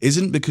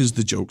isn't because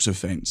the joke's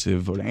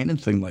offensive or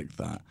anything like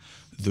that.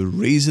 The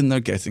reason they're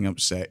getting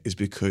upset is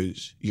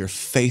because your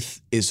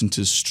faith isn't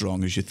as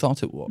strong as you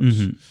thought it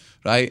was.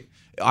 Right?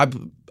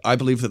 I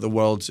believe that the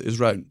world is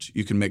round.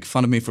 You can make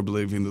fun of me for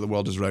believing that the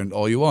world is round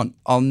all you want.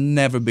 I'll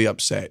never be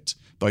upset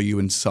by you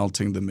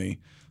insulting me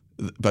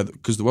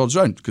because the world's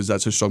round, because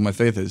that's how strong my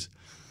faith is.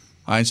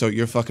 I insult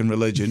your fucking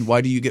religion.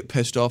 Why do you get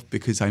pissed off?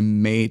 Because I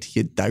made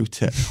you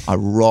doubt it. I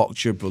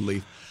rocked your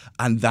belief.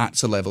 And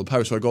that's a level of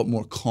power. So I got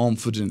more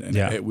confident in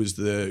it. It was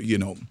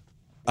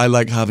I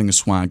like having a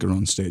swagger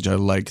on stage. I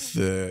like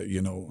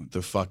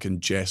the fucking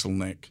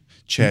Jesselnick,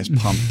 chest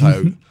pumped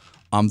out.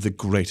 I'm the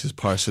greatest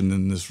person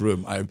in this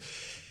room.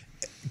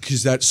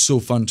 Because that's so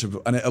fun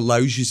and it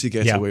allows you to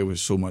get away with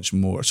so much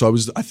more. So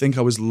I think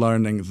I was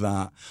learning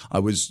that. I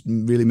was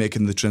really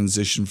making the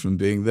transition from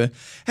being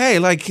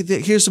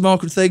here's some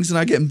awkward things and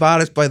I get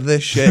embarrassed by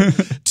this shit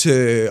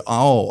to,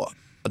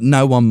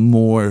 now I'm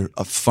more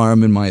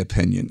firm in my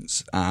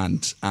opinions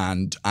and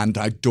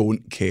I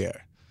don't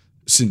care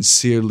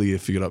sincerely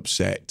if you're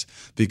upset,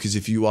 because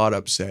if you are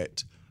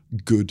upset,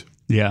 good.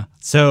 Yeah.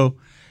 So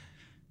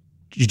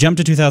you jump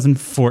to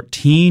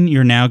 2014.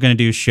 You're now going to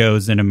do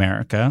shows in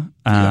America.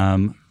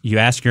 You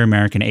ask your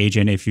American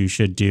agent if you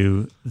should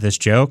do this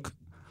joke.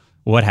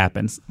 What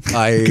happens?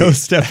 I go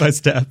step by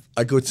step.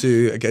 I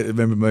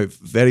remember my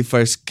very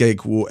first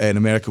gig in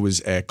America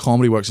was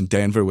Comedy Works in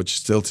Denver, which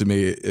still to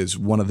me is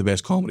one of the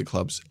best comedy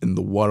clubs in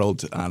the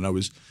world. And I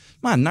was,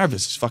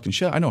 nervous as fucking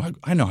shit. I know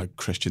how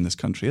Christian this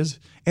country is.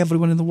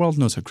 Everyone in the world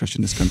knows how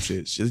Christian this country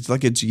is. It's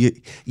like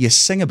you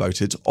sing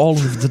about it all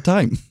of the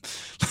time.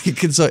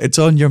 Like it's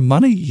on your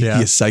money, you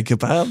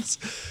psychopaths.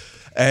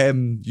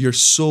 You're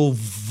so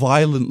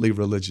violently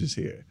religious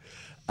here,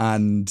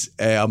 and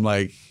I'm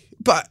like,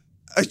 but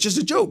it's just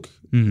a joke.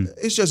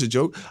 It's just a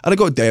joke. And I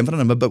go to Denver, and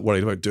I'm a bit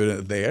worried about doing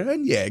it there.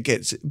 And it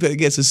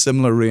gets a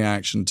similar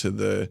reaction to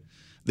the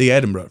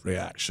Edinburgh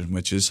reaction,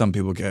 which is some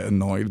people get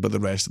annoyed, but the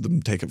rest of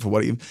them take it for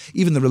what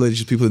even the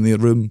religious people in the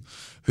room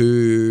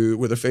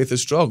where their faith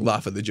is strong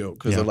laugh at the joke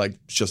because they're like,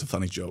 it's just a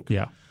funny joke.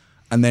 Yeah.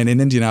 And then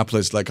in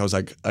Indianapolis,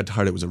 I'd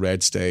heard it was a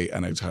red state,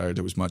 and I'd heard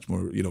it was much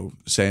more,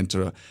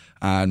 center.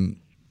 And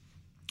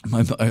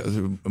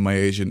my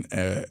agent,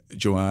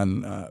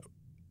 Joanne,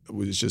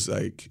 was just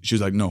like, she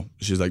was like, no.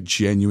 She's like,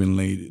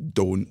 genuinely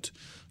don't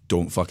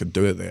fucking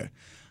do it there.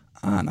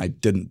 And I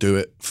didn't do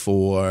it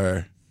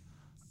for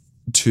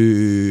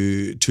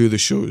two of the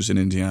shows in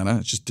Indiana.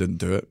 I just didn't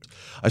do it.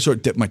 I sort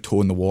of dipped my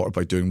toe in the water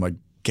by doing my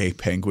gay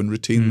penguin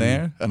routine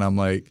there. And I'm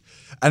like,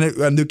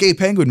 and the gay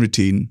penguin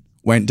routine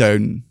went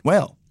down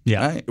well.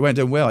 Yeah. Right? It went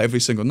down well every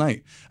single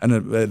night. And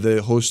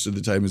the host at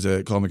the time was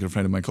a comic and a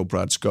friend of mine called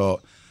Brad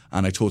Scott.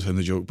 And I told him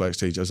the joke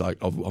backstage. I was like,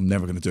 I'm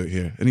never going to do it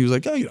here. And he was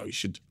like, oh, you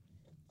should,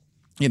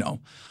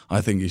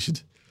 I think you should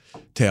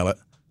tell it.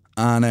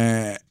 And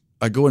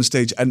I go on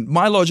stage. And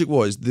my logic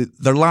was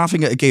they're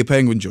laughing at a gay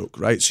penguin joke,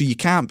 right? So you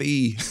can't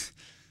be...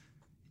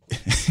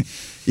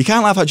 You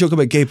can't laugh at a joke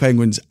about gay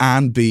penguins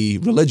and be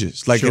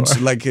religious. Like, sure.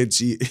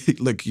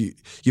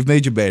 You've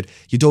made your bed.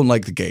 You don't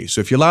like the gay.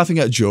 So if you're laughing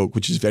at a joke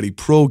which is very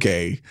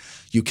pro-gay,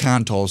 you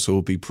can't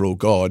also be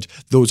pro-God.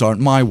 Those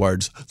aren't my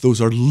words.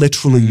 Those are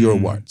literally your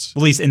words.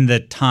 At least in the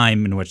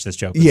time in which this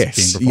joke is being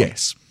performed.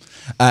 Yes.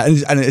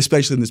 And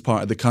especially in this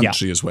part of the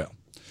country as well.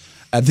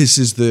 This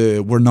is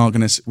we're not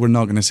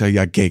gonna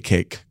say gay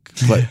cake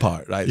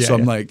part, right? So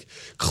I'm like,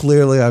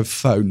 clearly I've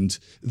found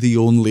the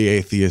only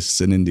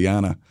atheists in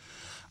Indiana.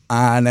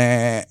 And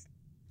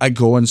I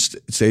go on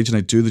stage and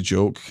I do the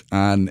joke,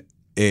 and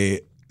 2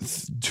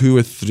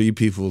 or 3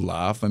 people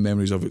laugh. My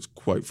memories of it's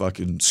quite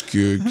fucking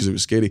skewed because it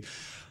was scary.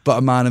 But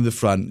a man in the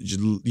front,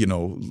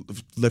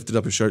 lifted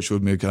up his shirt,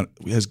 showed me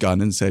his gun,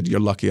 and said, "You're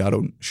lucky I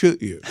don't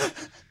shoot you."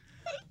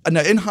 And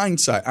now, in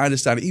hindsight, I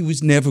understand he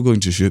was never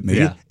going to shoot me.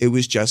 Yeah. It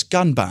was just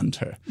gun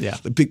banter. Yeah.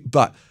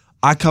 But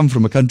I come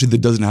from a country that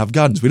doesn't have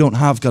guns. We don't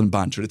have gun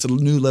banter. It's a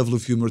new level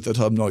of humor that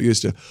I'm not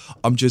used to.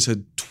 I'm just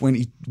a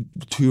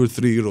 22 or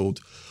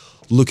 3-year-old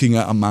looking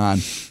at a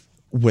man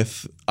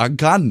with a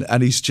gun,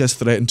 and he's just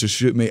threatened to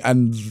shoot me.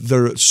 And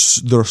they're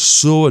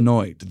so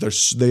annoyed.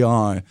 They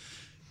are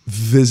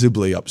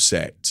visibly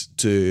upset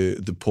to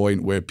the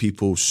point where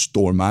people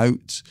storm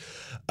out.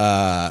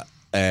 I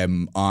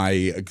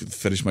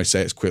finish my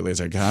set as quickly as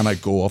I can. I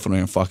go off and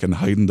I fucking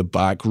hide in the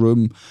back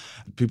room.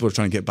 People are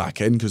trying to get back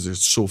in because they're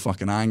so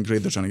fucking angry.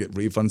 They're trying to get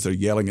refunds. They're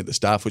yelling at the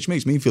staff, which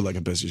makes me feel like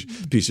a piece of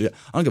shit.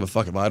 I don't give a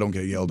fuck if I don't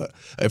get yelled at,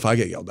 if I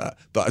get yelled at,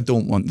 but I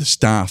don't want the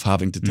staff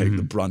having to take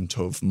the brunt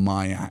of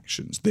my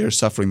actions. They're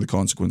suffering the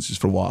consequences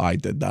for what I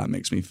did. That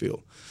makes me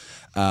feel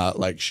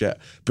like shit.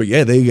 But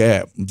yeah, they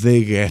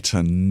get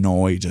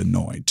annoyed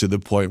to the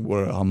point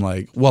where I'm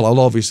like, well, I'll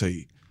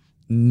obviously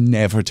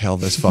never tell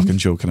this fucking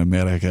joke in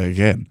America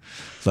again.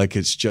 Like,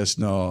 it's just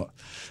not...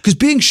 Because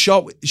being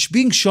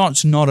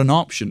shot's not an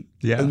option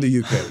in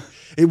the UK.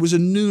 It was a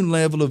new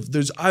level of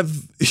I'm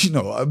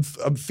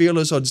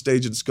fearless on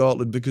stage in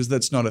Scotland because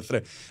that's not a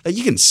threat. Like,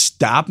 you can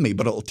stab me,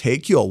 but it'll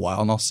take you a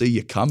while, and I'll see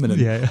you coming,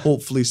 and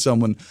hopefully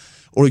someone,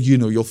 or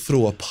you'll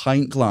throw a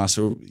pint glass,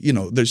 or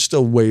there's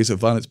still ways of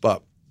violence,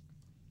 but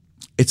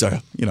it's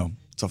a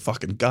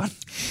fucking gun.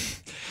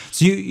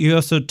 So you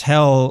also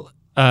tell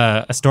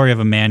a story of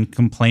a man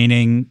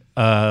complaining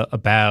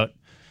about.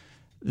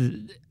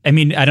 I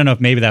mean, I don't know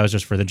if maybe that was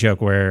just for the joke,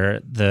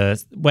 where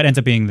what ends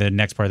up being the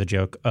next part of the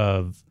joke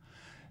of,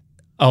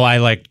 I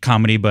like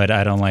comedy, but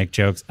I don't like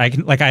jokes. I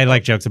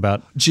like jokes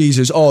about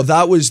Jesus. Oh,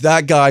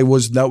 that guy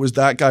was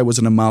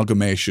an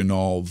amalgamation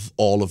of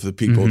all of the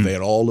people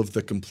there, all of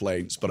the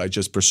complaints, but I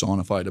just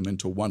personified him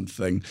into one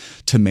thing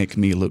to make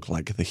me look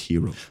like the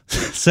hero.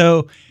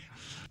 So,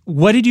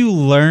 what did you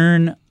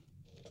learn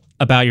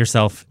about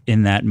yourself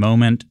in that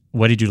moment?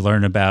 What did you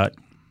learn about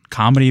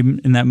comedy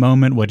in that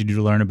moment? What did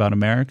you learn about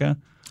America?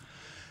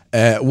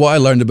 What I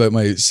learned about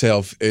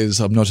myself is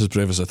I'm not as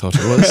brave as I thought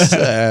I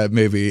was,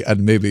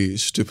 maybe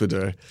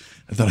stupider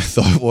than I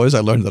thought it was.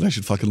 I learned that I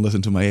should fucking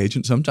listen to my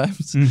agent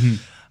sometimes.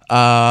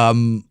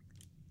 I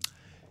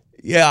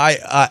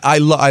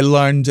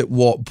learned at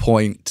what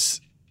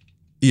point,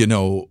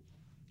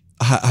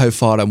 how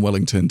far I'm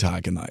willing to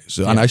antagonize,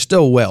 and I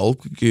still will,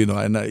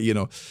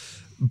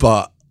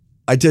 but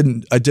I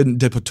didn't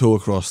dip a toe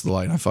across the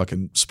line. I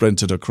fucking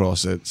sprinted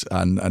across it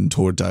and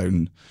tore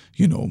down,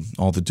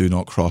 all the do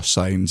not cross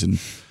signs and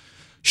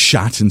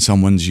shat in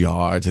someone's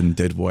yard and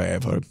did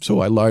whatever.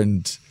 So I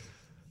learned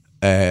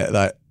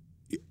that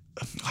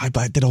I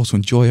did also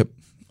enjoy it.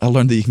 I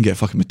learned that you can get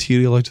fucking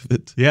material out of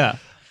it. Yeah.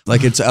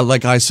 Like it's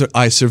like I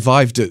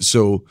survived it.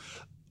 So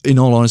in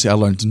all honesty, I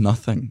learned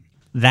nothing.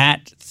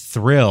 That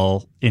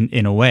thrill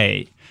in a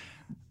way,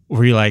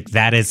 where you're like,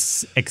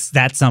 that's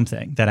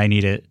something that I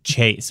need to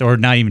chase, or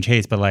not even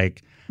chase, but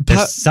like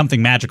there's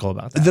something magical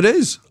about that. There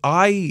is.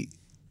 I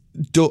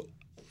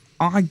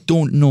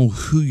don't know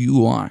who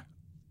you are.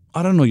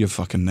 I don't know your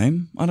fucking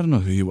name. I don't know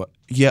who you are.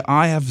 Yeah,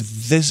 I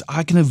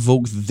can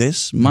evoke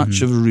this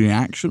much of a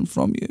reaction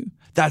from you.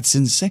 That's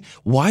insane.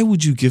 Why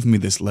would you give me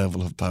this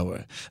level of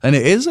power? And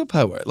it is a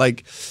power.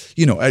 Like,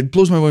 it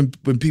blows my mind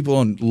when people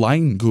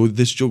online go,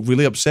 this joke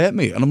really upset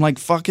me. And I'm like,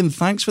 fucking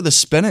thanks for the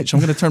spinach.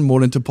 I'm going to turn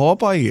more into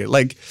Popeye here.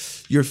 Like,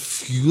 you're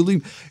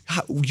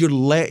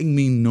letting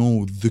me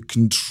know the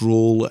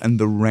control and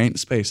the rent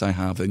space I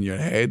have in your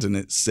head. And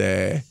it's,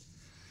 I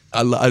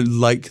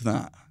like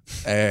that.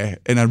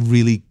 in a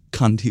really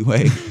cunty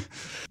way.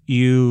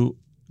 You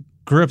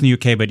grew up in the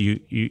UK, but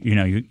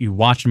you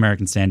watched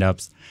American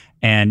stand-ups,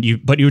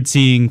 but you were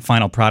seeing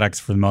final products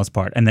for the most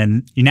part, and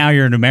then now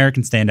you're an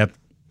American stand-up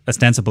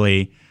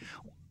ostensibly.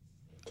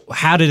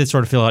 How did it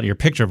sort of fill out your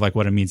picture of like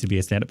what it means to be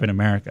a stand-up in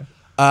America?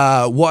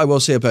 What I will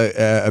say about,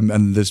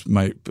 and this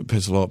might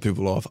piss a lot of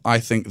people off, I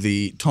think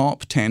the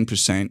top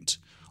 10%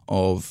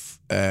 of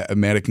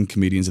American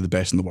comedians are the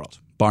best in the world,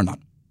 bar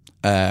none.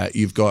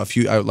 You've got a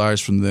few outliers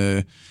from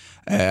the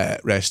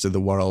rest of the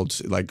world,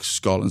 like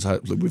Scotland's.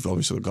 We've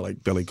obviously got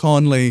like Billy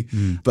Connolly,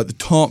 but the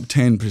top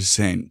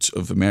 10%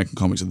 of American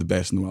comics are the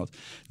best in the world.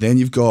 Then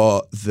you've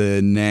got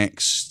the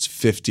next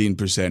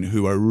 15%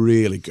 who are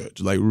really good,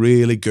 like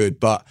really good,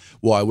 but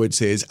what I would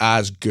say is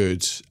as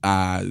good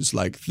as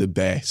like the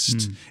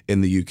best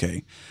in the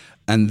UK.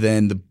 And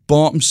then the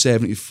bottom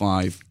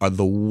 75 are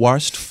the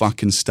worst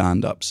fucking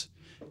stand-ups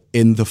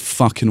in the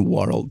fucking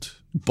world,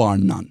 bar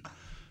none.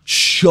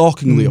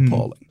 Shockingly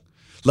appalling.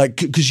 Like,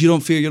 because you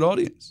don't fear your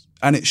audience.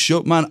 And it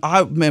showed, man, I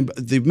remember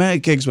the amount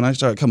of gigs when I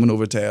started coming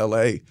over to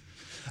LA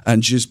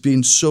and just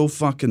being so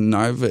fucking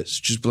nervous.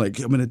 Just like,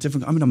 I'm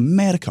in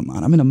America,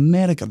 man. I'm in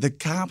America, the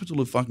capital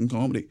of fucking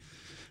comedy.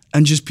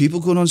 And just people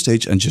going on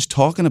stage and just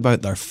talking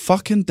about their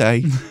fucking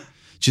day,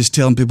 just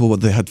telling people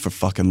what they had for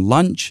fucking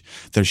lunch,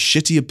 their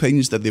shitty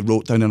opinions that they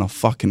wrote down in a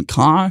fucking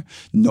car.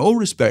 No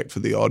respect for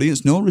the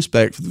audience, no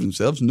respect for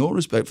themselves, no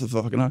respect for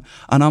the fucking art.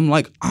 And I'm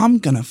like, I'm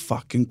gonna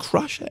fucking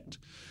crush it.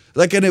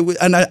 Like, and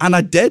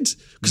I did,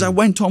 because I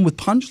went on with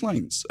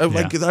punchlines.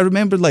 I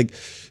remember like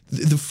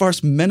the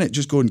first minute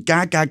just going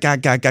gag,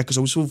 because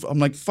I'm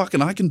like,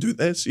 fucking, I can do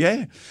this,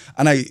 yeah.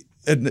 And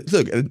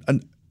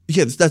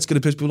that's going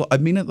to piss people off. I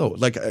mean it though.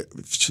 Like,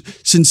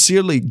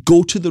 sincerely,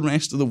 go to the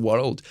rest of the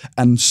world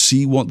and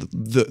see what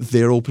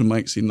their open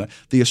mic scene like.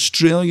 The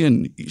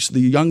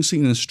young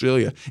scene in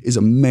Australia is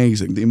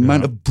amazing. The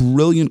amount of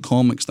brilliant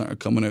comics that are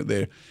coming out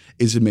there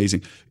is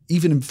amazing.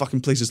 Even in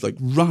fucking places like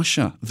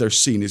Russia, their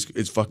scene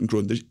is fucking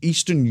growing. There's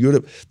Eastern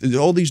Europe.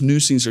 All these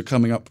new scenes are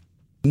coming up.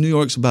 New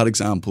York's a bad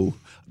example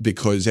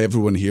because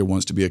everyone here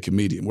wants to be a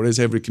comedian, whereas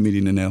every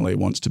comedian in LA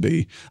wants to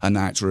be an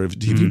actor or a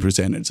TV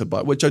presenter. It's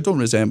about, which I don't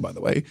resent, by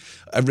the way.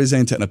 I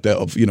resent it in a bit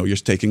of, you're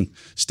taking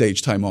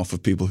stage time off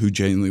of people who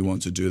genuinely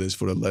want to do this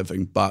for a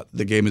living. But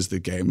the game is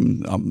the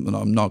game.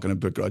 I'm not going to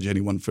begrudge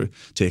anyone for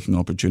taking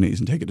opportunities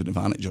and taking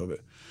advantage of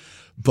it.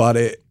 But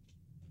it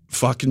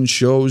fucking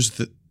shows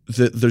that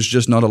there's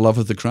just not a love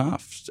of the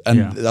craft,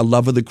 and a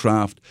love of the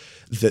craft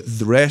that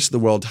the rest of the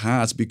world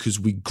has, because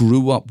we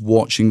grew up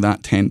watching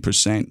that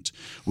 10%.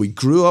 We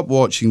grew up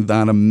watching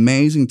that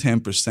amazing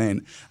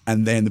 10%,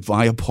 and then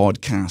via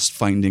podcast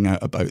finding out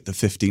about the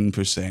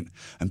 15%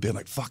 and being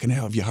like, fucking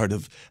hell, have you heard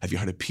of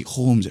Pete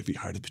Holmes? Have you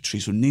heard of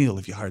Patrice O'Neill?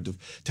 Have you heard of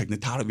Tig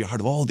Notaro? Have you heard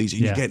of all these?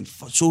 And you're getting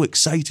so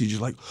excited. You're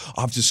like,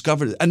 oh, I've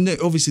discovered it. And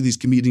obviously these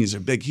comedians are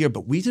big here,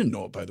 but we didn't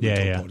know about them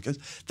until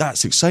podcast.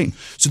 That's exciting.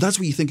 So that's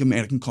what you think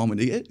American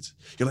comedy is.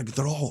 You're like,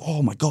 they're all,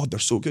 oh my God, they're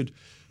so good.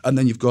 And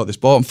then you've got this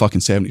bottom fucking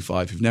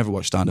 75 who've never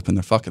watched stand-up in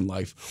their fucking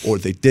life, or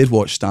they did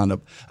watch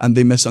stand-up and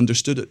they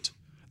misunderstood it.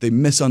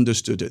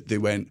 They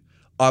went,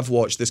 I've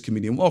watched this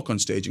comedian walk on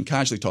stage and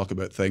casually talk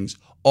about things.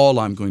 All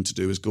I'm going to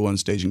do is go on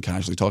stage and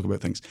casually talk about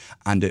things.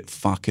 And it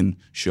fucking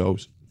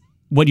shows.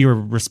 What you're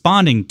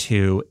responding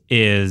to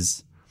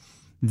is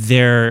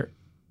there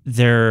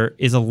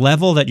is a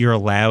level that you're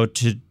allowed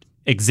to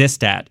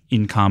exist at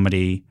in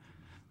comedy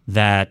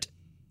that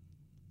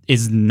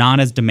is not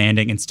as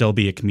demanding and still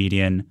be a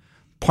comedian,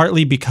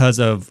 partly because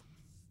of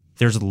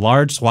there's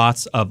large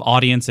swaths of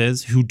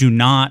audiences who do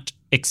not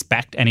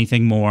expect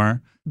anything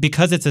more,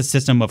 because it's a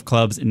system of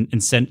clubs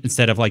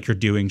instead of like you're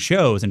doing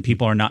shows and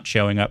people are not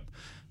showing up.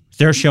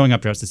 They're showing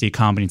up just to see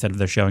comedy instead of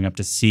they're showing up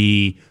to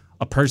see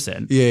a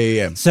person.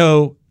 Yeah.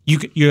 So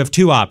you have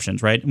two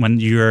options, right?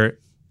 When you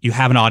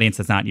have an audience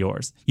that's not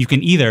yours, you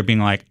can either be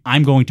like,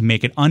 I'm going to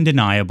make it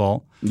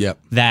undeniable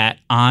that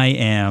I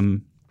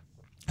am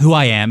who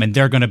I am and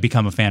they're going to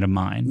become a fan of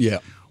mine. Yeah.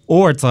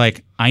 Or it's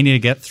like, I need to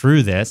get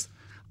through this.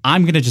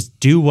 I'm going to just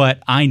do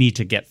what I need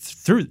to get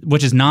through,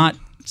 which is not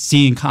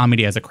seeing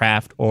comedy as a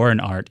craft or an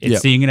art.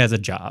 It's seeing it as a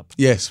job.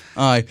 Yes.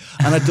 And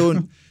I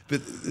don't...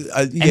 But,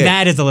 And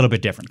that is a little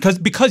bit different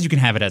because you can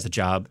have it as a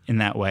job in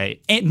that way.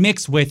 It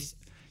mixed with,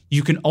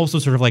 you can also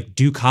sort of like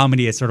do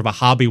comedy as sort of a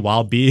hobby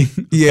while being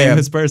a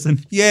famous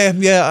person. Yeah,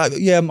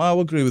 I'll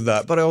agree with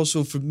that. But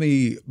also for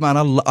me, man,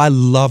 I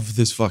love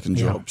this fucking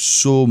job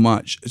so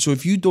much. So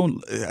if you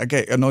don't, I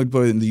get annoyed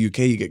by it in the UK,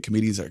 you get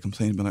comedians that are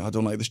complaining, like, I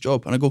don't like this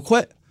job. And I go,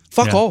 quit.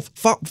 Fuck off.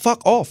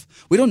 Fuck off.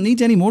 We don't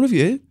need any more of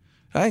you,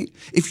 right?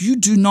 If you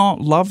do not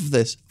love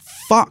this,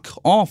 fuck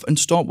off and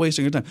stop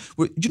wasting your time.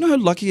 Do you know how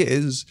lucky it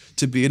is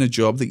to be in a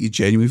job that you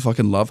genuinely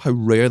fucking love? How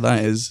rare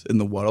that is in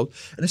the world.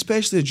 And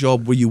especially a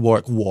job where you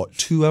work,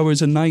 2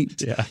 hours a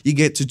night? Yeah. You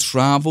get to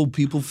travel,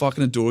 people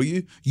fucking adore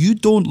you. You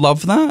don't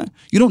love that?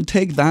 You don't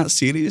take that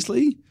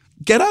seriously?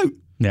 Get out.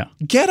 Yeah.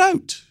 Get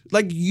out.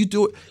 Like you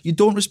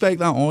don't respect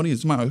that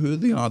audience, no matter who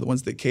they are. The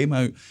ones that came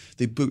out,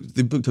 they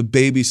booked a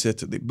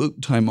babysitter, they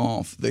booked time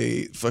off,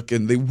 they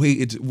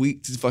waited a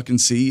week to fucking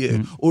see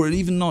you, or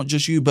even not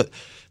just you, but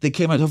they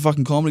came out to a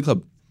fucking comedy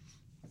club,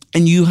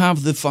 and you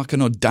have the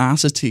fucking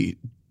audacity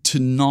to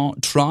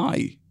not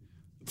try.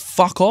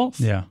 Fuck off.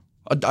 Yeah.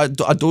 I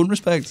don't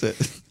respect it.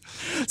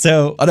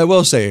 So, and I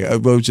will say,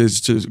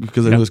 just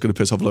because I know it's going to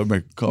piss off a lot of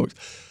my comics,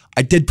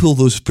 I did pull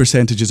those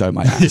percentages out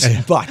my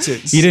ass, but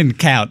he didn't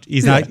count.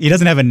 He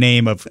doesn't have a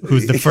name of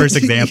who's the first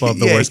example of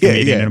the worst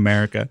comedian in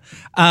America.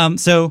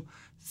 So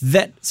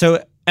as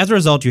a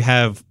result, you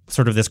have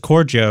sort of this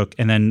core joke,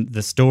 and then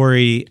the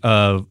story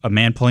of a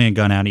man pulling a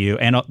gun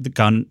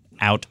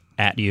out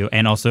at you,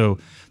 and also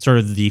sort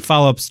of the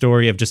follow-up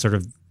story of just sort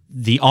of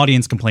the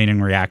audience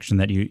complaining reaction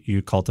that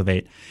you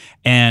cultivate.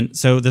 And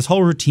so this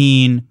whole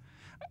routine,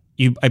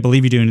 I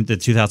believe you do in the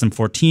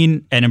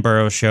 2014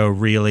 Edinburgh show,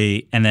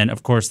 really, and then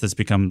of course this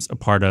becomes a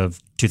part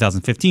of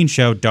 2015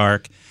 show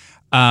Dark.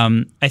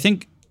 I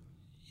think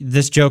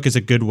this joke is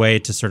a good way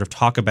to sort of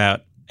talk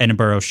about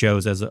Edinburgh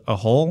shows as a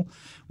whole,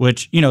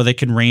 which, you know, they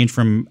can range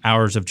from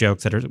hours of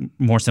jokes that are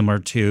more similar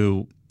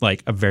to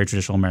like a very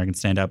traditional American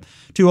stand-up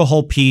to a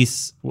whole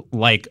piece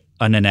like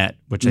a Nanette,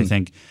 which I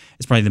think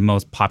is probably the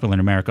most popular in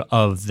America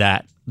of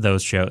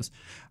those shows.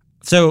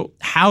 So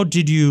how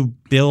did you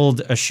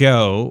build a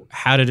show?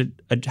 How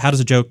does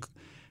a joke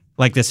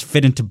like this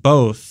fit into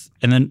both?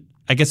 And then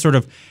I guess sort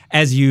of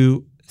as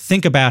you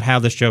think about how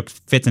this joke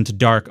fits into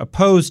Dark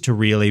opposed to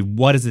Really,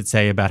 what does it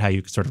say about how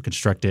you sort of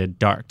constructed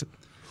Dark?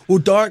 Well,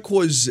 Dark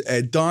was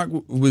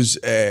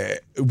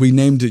we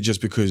named it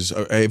just because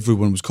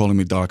everyone was calling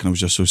me Dark, and I was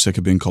just so sick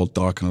of being called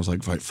Dark, and I was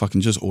like, right,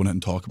 fucking just own it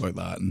and talk about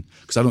that, and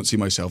because I don't see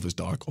myself as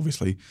dark,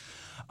 obviously.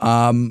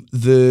 But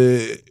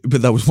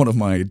that was one of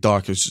my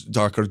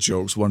darker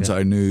jokes, ones that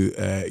I knew,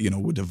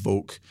 would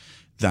evoke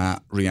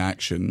that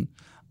reaction.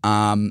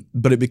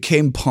 But it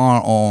became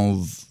part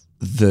of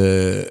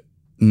the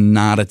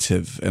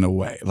narrative in a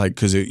way, like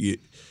because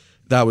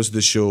that was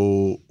the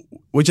show,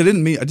 which I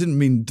didn't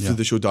mean for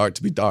the show Dark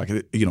to be dark.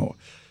 I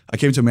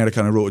came to America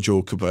and I wrote a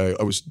joke about.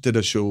 Did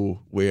a show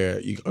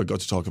where I got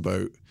to talk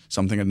about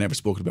something I'd never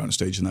spoken about on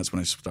stage, and that's when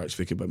I started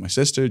speaking about my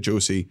sister,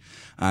 Josie,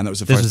 and that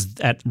was the first. This was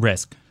at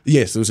Risk.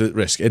 Yes, it was at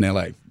Risk in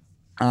LA,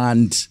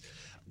 and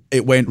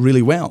it went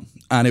really well.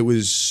 And it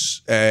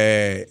was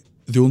the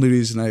only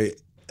reason I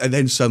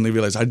then suddenly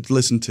realized I'd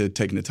listened to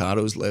Tig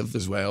Notaro's Live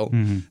as well,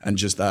 and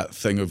just that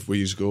thing of where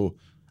you just go,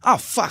 oh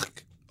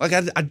fuck. Like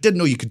I didn't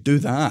know you could do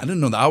that. I didn't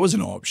know that was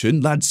an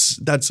option.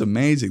 That's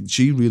amazing.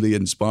 She really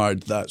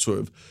inspired that sort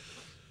of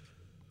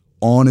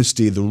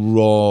honesty, the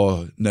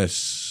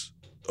rawness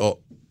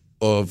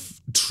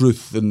of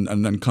truth and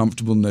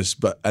uncomfortableness,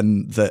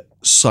 and that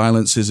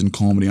silences in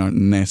comedy aren't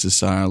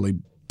necessarily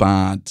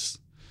bad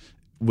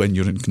when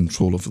you're in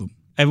control of them.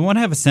 I want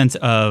to have a sense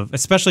of,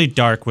 especially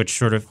Dark, which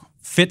sort of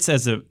fits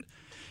as a,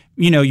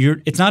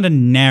 it's not a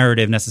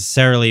narrative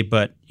necessarily,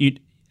 but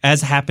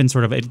as happens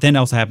sort of, it then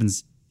also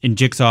happens in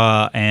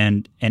Jigsaw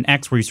and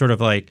X, where you sort of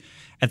like,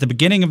 at the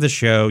beginning of the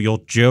show,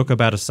 you'll joke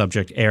about a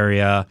subject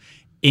area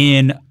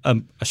in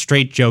a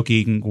straight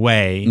joking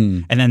way.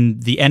 And then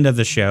the end of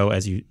the show,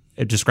 as you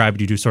described,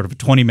 you do sort of a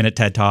 20-minute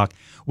TED Talk,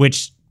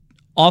 which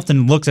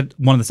often looks at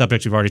one of the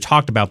subjects we've already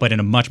talked about, but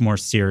in a much more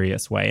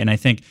serious way. And I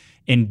think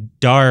in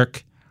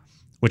Dark,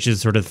 which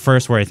is sort of the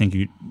first where I think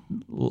you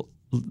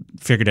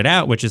figured it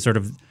out, which is sort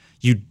of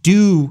you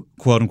do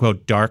quote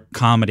unquote dark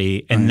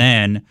comedy, and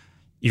then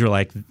you're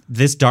like,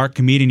 this dark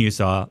comedian you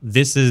saw,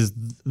 this is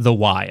the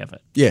why of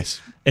it.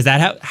 Yes. Is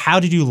that how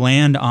did you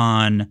land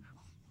on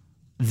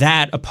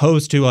that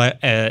opposed to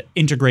a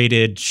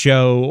integrated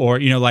show, or,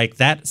 like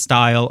that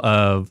style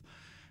of,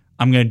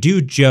 I'm going to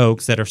do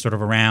jokes that are sort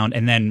of around,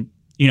 and then,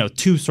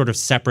 two sort of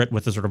separate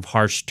with a sort of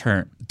harsh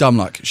turn?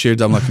 Sheer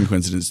dumb luck and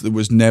coincidence. There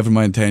was never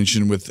my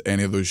intention with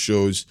any of those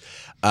shows.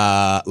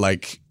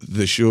 Like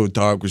the show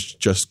Dark was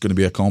just going to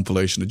be a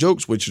compilation of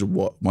jokes, which is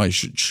what my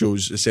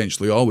shows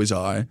essentially always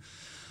are.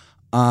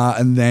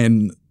 And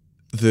then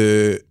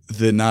the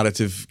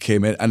narrative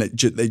came in, and it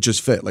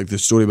just fit. Like the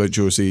story about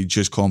Josie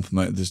just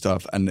complemented the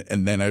stuff, and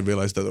then I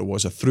realized that there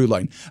was a through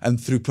line, and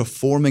through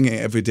performing it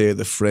every day at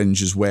the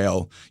Fringe as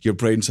well, your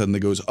brain suddenly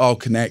goes, oh,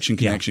 connection.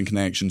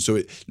 So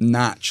it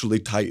naturally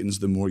tightens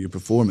the more you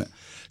perform it.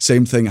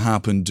 Same thing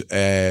happened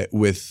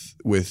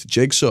with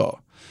Jigsaw.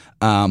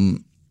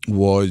 And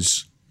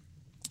the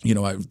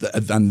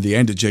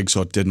end of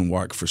Jigsaw didn't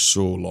work for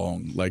so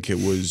long. Like it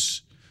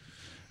was.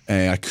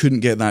 I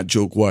couldn't get that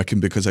joke working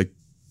because I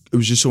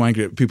was just so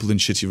angry at people in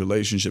shitty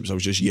relationships. I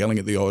was just yelling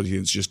at the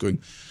audience, just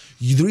going,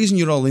 the reason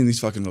you're all in these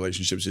fucking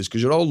relationships is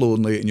because you're all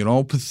lonely and you're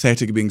all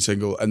pathetic at being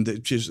single. And the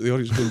audience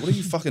going, what are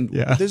you fucking,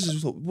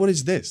 what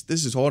is this?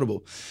 This is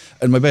horrible.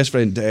 And my best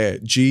friend,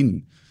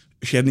 Jean,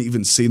 she hadn't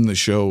even seen the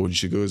show, and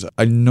she goes,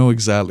 I know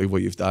exactly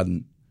what you've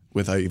done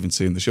without even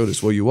seeing the show.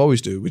 That's what you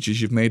always do, which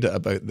is you've made it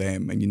about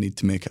them and you need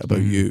to make it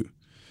about you.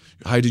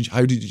 How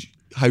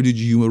did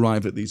you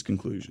arrive at these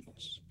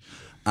conclusions?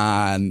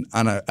 And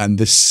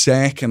the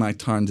second I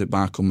turned it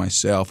back on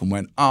myself and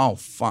went, oh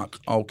fuck,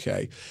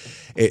 okay,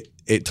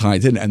 it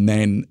tied in, and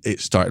then it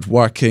started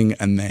working.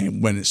 And then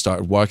when it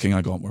started working,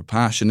 I got more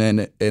passion in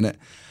it.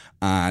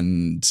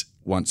 And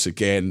once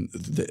again,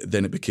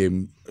 then it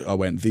became. I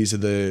went, these are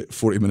the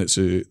 40 minutes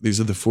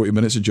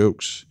of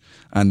jokes,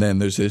 and then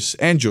there's this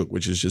end joke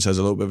which just has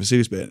a little bit of a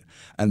serious bit,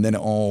 and then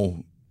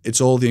it's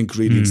all the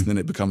ingredients, and then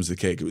it becomes the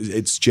cake.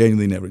 It's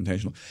genuinely never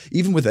intentional.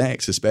 Even with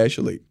X,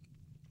 especially.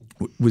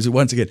 Was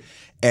once again,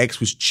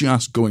 X was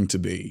just going to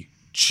be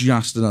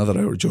just another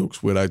hour of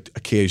jokes where I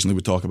occasionally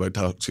would talk about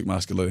toxic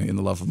masculinity and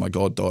the love of my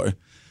goddaughter,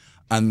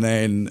 and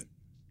then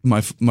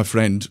my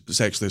friend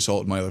sexually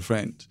assaulted my other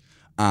friend,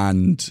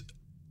 and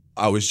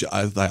I was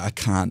I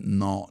can't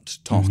not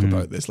talk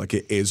about this. Like,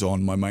 it is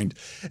on my mind,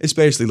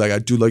 especially like I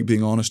do like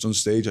being honest on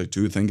stage. I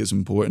do think it's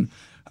important,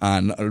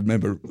 and I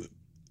remember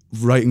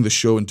writing the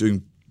show and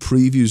doing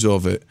previews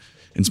of it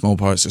in small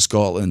parts of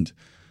Scotland,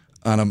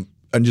 and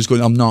I'm just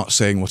going, I'm not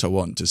saying what I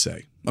want to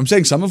say. I'm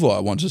saying some of what I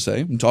want to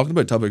say. I'm talking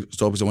about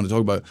topics I want to talk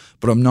about,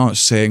 but I'm not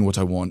saying what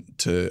I want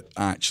to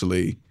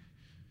actually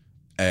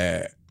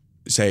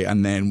say.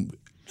 And then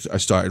I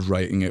started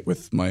writing it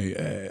with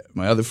my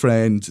other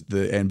friend,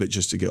 the end bit,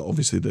 just to get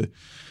obviously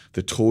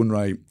the tone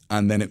right.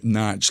 And then it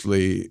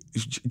naturally,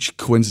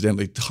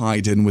 coincidentally,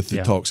 tied in with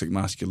the toxic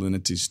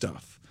masculinity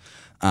stuff.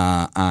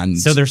 And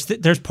so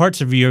there's parts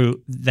of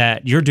you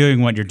that you're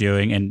doing what you're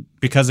doing, and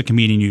because of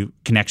comedian,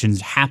 connections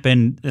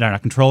happen that are out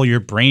of control. Your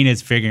brain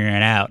is figuring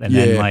it out, and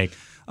then like,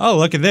 oh,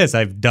 look at this,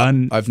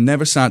 I've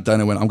never sat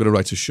down and went, I'm going to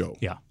write a show.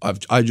 Yeah,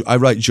 I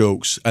write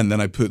jokes, and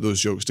then I put those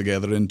jokes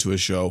together into a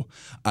show,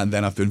 and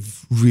then I've been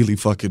really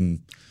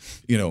fucking,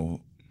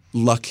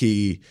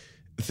 lucky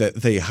that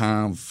they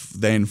have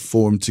then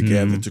formed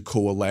together to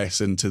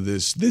coalesce into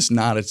this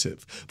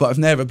narrative. But I've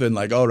never been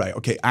like, all right,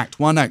 okay,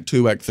 act 1, act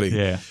 2, act 3.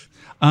 Yeah.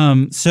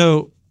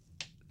 So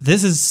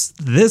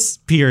this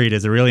period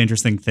is a really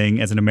interesting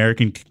thing as an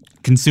American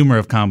consumer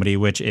of comedy,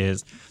 which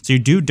is, so you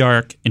do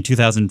Dark in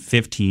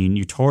 2015,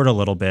 you toured a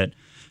little bit,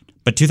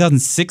 but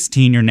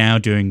 2016 you're now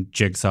doing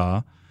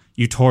Jigsaw.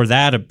 You toured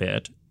that a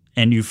bit,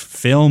 and you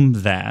filmed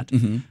that.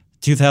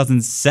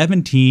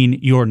 2017,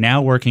 you're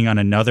now working on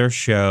another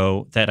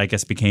show that I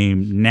guess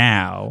became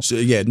Now. So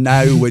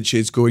Now, which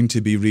is going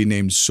to be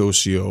renamed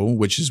Socio,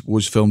 which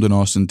was filmed in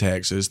Austin,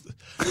 Texas.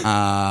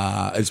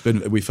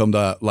 We filmed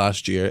that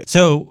last year.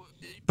 So,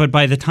 but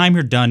by the time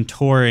you're done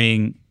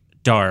touring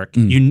Dark,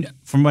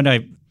 from what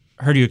I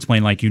heard you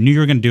explain, like, you knew you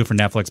were going to do it for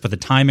Netflix, but the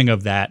timing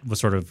of that was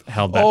sort of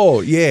held back.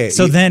 Oh, yeah.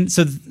 So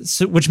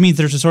which means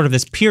there's a sort of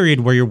this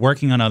period where you're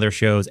working on other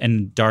shows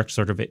and Dark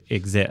sort of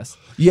exists.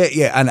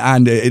 Yeah,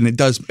 and it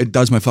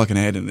does my fucking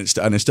head, and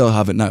I still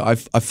have it now. I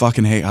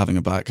fucking hate having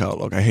a back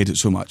catalogue. I hate it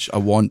so much. I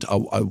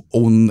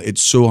own.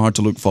 It's so hard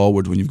to look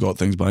forward when you've got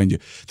things behind you.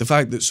 The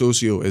fact that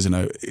Socio isn't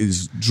out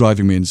is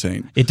driving me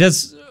insane. It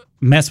does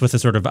mess with the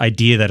sort of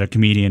idea that a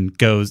comedian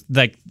goes,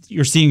 like,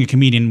 you're seeing a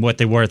comedian what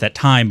they were at that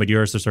time, but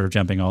yours are sort of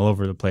jumping all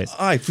over the place.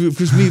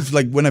 Because me,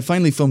 like, when I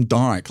finally filmed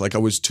Dark, like, I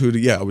was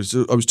touring.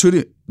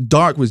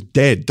 Dark was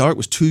dead. Dark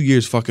was 2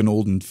 years fucking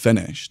old and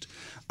finished,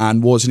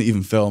 and wasn't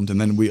even filmed.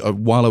 And then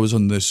while I was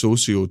on the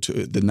Socio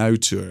tour, the Now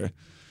tour,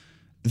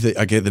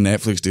 I get the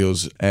Netflix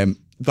deals.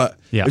 But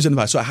it was in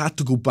the past, so I had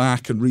to go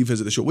back and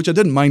revisit the show, which I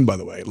didn't mind, by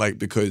the way, like,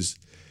 because,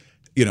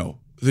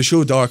 the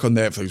show Dark on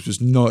Netflix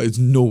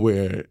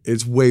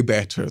it's way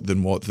better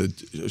than what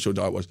the show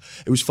Dark was.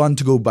 It was fun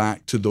to go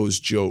back to those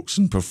jokes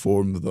and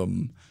perform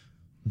them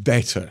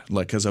better,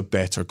 like as a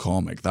better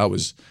comic. That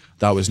was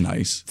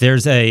nice.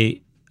 There's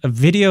a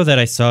video that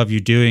I saw of you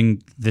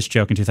doing this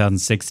joke in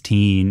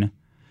 2016,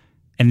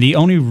 and the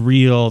only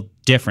real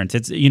difference,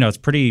 it's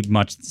pretty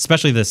much,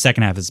 especially the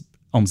second half is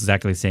almost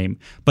exactly the same,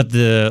 but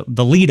the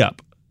lead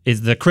up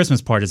is the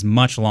Christmas part is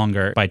much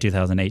longer by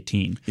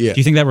 2018. Yeah. Do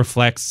you think that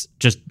reflects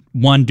just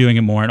one, doing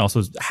it more, and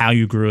also how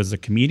you grew as a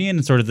comedian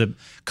and sort of the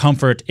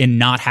comfort in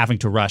not having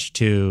to rush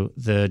to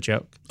the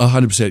joke?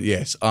 100%,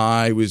 yes.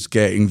 I was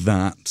getting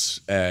that.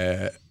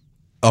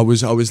 I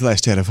was less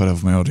terrified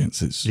of my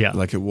audiences. Yeah.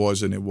 Like, it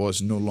was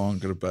no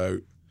longer about,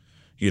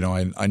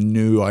 I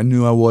knew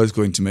I was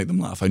going to make them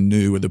laugh. I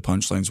knew where the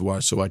punchlines were,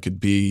 so I could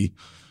be,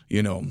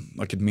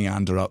 I could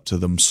meander up to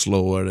them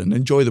slower and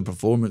enjoy the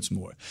performance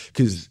more.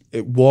 Because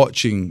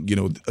watching,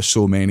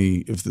 so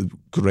many of the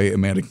great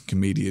American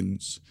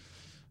comedians,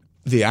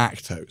 the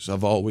act outs,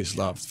 I've always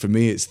loved. For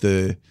me, it's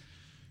the,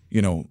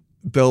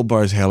 Bill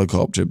Burr's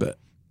helicopter bit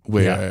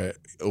where,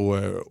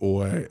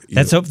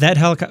 that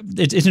helicopter.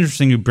 It's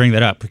interesting you bring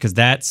that up, because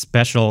that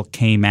special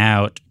came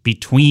out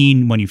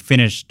between when you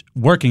finished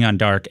working on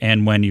Dark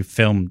and when you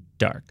filmed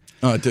Dark.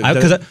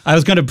 Because I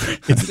was going to,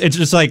 it's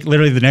just like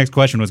literally the next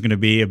question was going to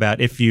be about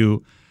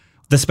the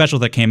special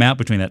that came out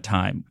between that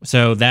time.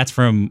 So that's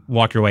from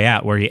Walk Your Way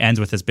Out, where he ends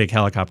with this big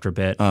helicopter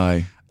bit.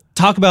 Aye.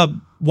 Talk about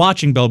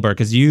watching Bill Burr,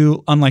 because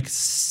you, unlike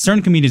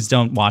certain comedians,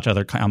 don't watch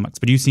other comics,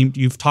 but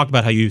you've talked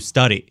about how you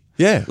study.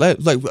 Yeah,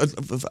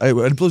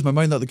 it blows my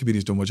mind that the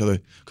comedians don't watch other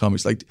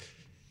comics. Like,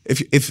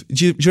 do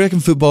you reckon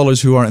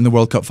footballers who aren't in the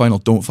World Cup final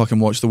don't fucking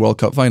watch the World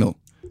Cup final?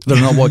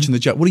 They're not watching the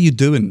chat. What are you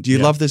doing? Do you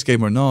love this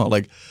game or not?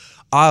 Like,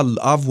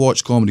 I've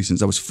watched comedy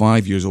since I was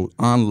 5 years old.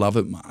 I love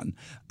it, man.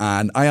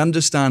 And I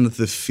understand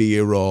the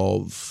fear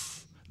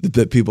of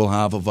that people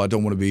have of I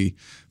don't want to be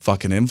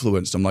fucking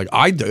influenced. I'm like,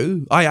 I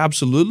do. I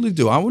absolutely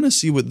do. I want to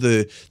see what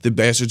the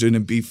best are doing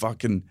and be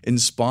fucking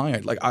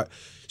inspired. Like,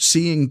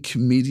 seeing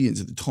comedians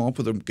at the top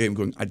of their game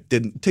going,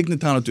 taking the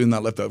talent doing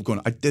that left out,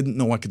 going, I didn't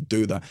know I could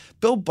do that.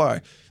 Bill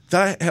Burr,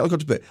 that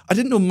helicopter bit. I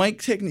didn't know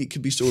mic technique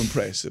could be so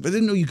impressive. I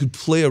didn't know you could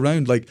play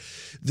around. Like,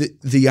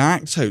 the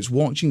act house,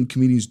 watching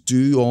comedians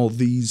do all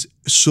these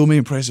so many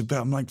impressive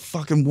bits. I'm like,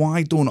 fucking,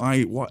 why don't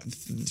I? What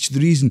the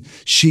reason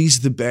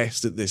she's the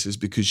best at this is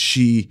because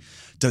she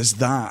does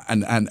that,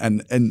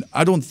 and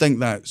I don't think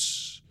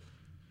that's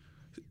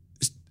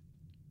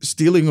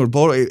stealing or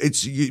borrowing.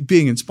 It's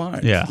being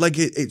inspired. Yeah, like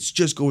it's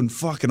just going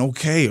fucking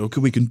okay,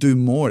 we can do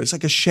more. It's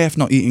like a chef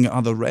not eating at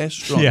other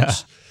restaurants. Yeah.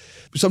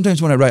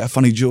 Sometimes when I write a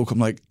funny joke, I'm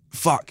like,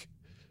 fuck,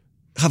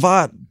 have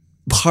I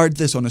heard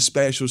this on a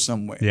special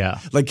somewhere? Yeah.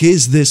 Like,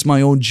 is this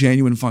my own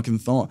genuine fucking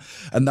thought?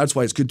 And that's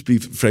why it's good to be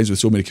friends with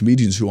so many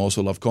comedians who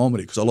also love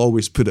comedy, because I'll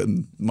always put it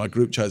in my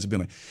group chats and be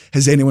like,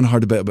 has anyone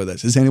heard a bit about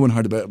this? Has anyone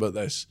heard a bit about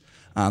this?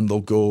 And they'll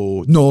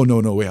go, no,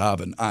 we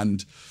haven't.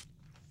 And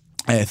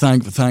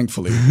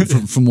thankfully,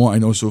 from what I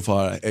know so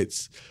far,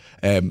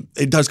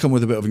 it does come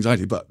with a bit of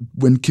anxiety. But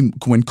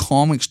when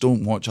comics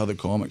don't watch other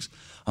comics,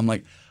 I'm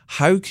like,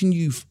 how can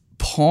you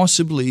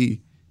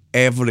possibly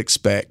ever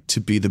expect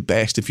to be the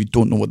best if you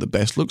don't know what the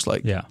best looks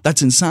like? Yeah.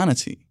 That's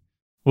insanity.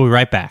 We'll be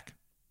right back.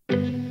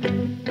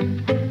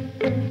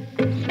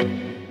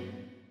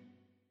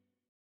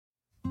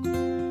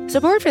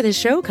 Support for this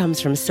show comes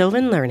from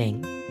Sylvan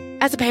Learning.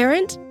 As a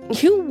parent,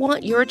 you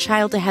want your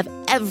child to have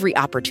every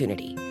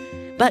opportunity,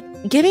 but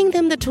giving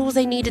them the tools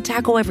they need to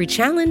tackle every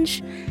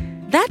challenge,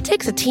 that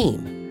takes a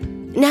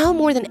team. Now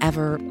more than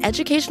ever,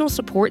 educational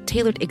support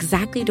tailored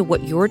exactly to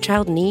what your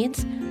child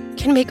needs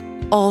can make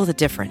all the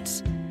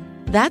difference.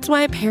 That's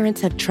why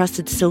parents have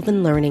trusted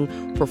Sylvan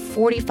Learning for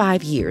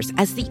 45 years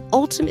as the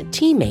ultimate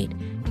teammate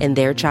in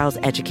their child's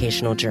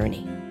educational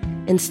journey,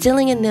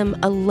 instilling in them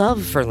a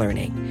love for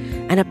learning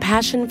and a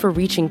passion for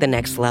reaching the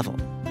next level.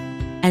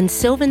 And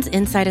Sylvan's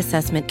Insight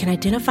Assessment can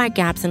identify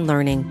gaps in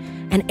learning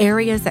and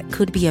areas that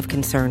could be of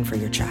concern for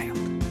your child.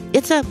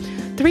 It's a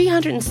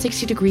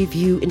 360-degree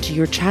view into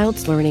your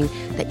child's learning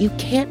that you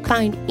can't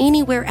find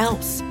anywhere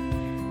else,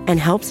 and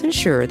helps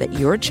ensure that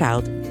your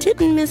child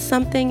didn't miss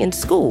something in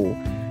school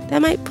that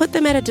might put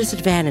them at a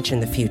disadvantage in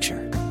the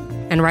future.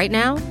 And right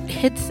now,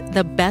 it's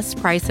the best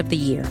price of the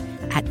year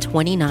at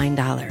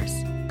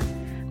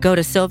 $29. Go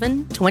to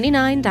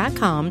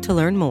sylvan29.com to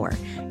learn more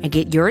and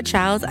get your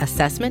child's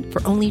assessment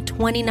for only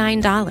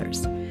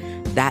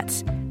 $29.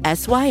 That's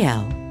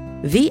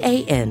SYLVAN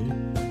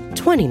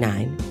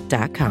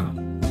 29.com.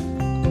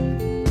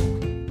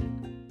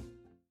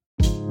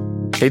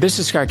 Hey, this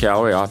is Scott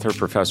Galloway, author,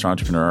 professor,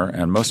 entrepreneur,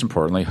 and most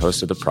importantly,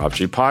 host of the Prop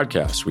G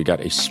podcast. We got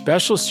a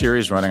special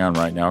series running on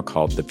right now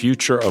called The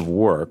Future of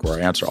Work, where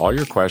I answer all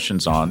your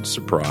questions on,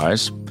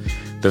 surprise,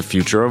 the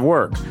future of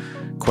work.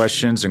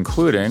 Questions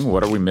including,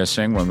 what are we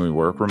missing when we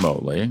work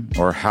remotely?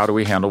 Or how do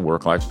we handle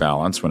work-life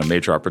balance when a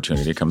major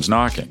opportunity comes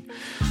knocking?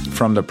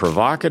 From the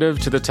provocative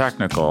to the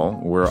technical,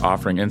 we're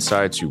offering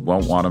insights you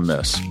won't want to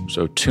miss.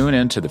 So tune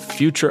in to The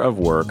Future of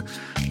Work,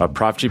 a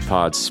Prop G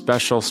Pod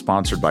special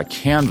sponsored by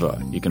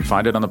Canva. You can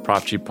find it on the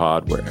Prop G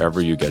Pod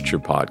wherever you get your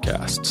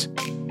podcasts.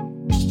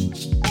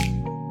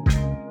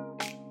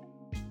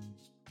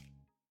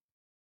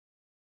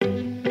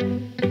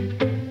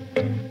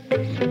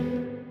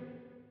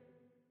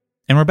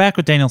 And we're back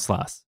with Daniel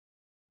Sloss.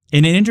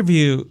 In an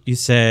interview, you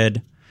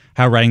said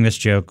how writing this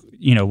joke,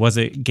 was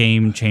a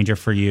game changer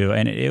for you.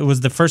 And it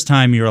was the first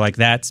time you were like,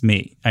 that's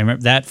me. I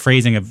remember that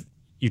phrasing of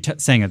you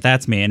saying that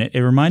that's me. And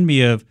it reminded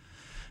me of,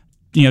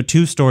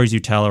 two stories you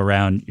tell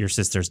around your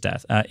sister's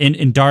death.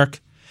 In Dark,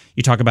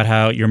 you talk about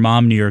how your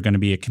mom knew you were going to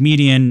be a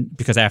comedian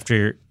because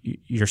after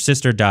your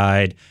sister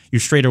died, you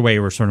straight away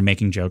were sort of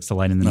making jokes to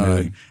lighten the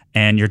mood.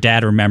 And your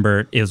dad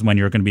remembered it was when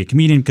you were going to be a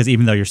comedian because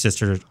even though your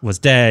sister was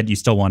dead, you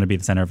still want to be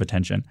the center of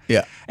attention.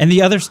 Yeah. And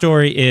the other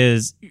story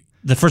is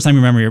the first time you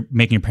remember you're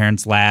making your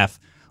parents laugh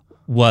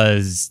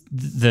was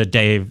the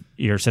day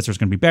your sister was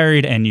going to be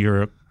buried, and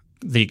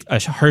a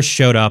hearse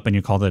showed up and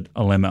you called it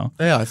a limo.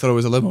 Yeah, I thought it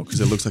was a limo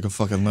because it looks like a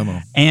fucking limo.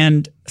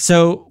 And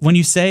so when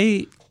you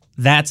say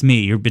that's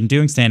me, you've been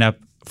doing stand-up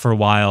for a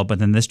while, but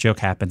then this joke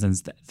happens and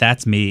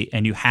that's me,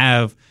 and you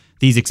have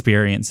these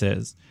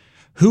experiences.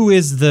 Who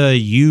is the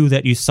you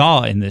that you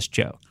saw in this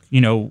joke?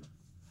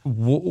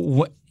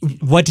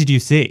 What did you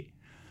see?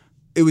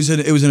 It was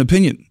an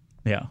opinion.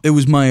 Yeah. It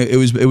was my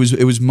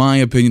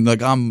opinion.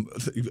 Like,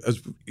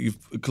 as you've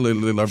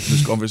clearly learned from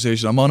this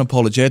conversation, I'm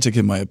unapologetic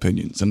in my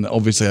opinions, and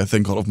obviously I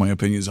think all of my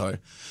opinions are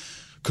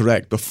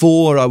correct.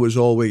 Before, I was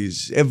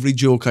always, every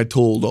joke I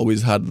told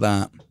always had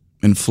that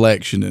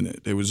inflection in it.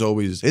 It was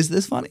always, is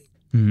this funny?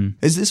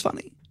 Mm-hmm. Is this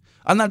funny?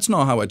 And that's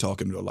not how I talk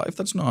in real life.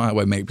 That's not how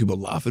I make people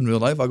laugh in real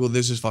life. I go,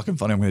 this is fucking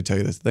funny. I'm going to tell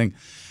you this thing.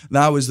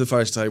 That was the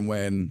first time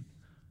when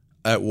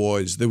It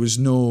was. There was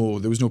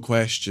no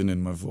question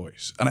in my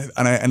voice, and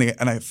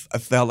I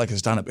felt like a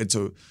stand-up.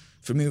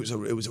 For me,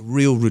 it was a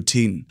real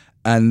routine,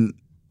 and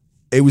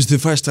it was the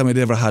first time I'd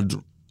ever had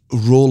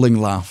rolling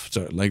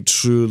laughter, like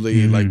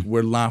truly, like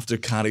where laughter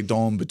carried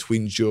on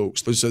between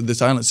jokes. But so the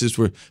silences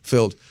were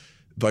filled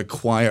by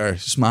quiet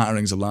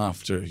smatterings of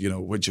laughter, you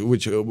know, which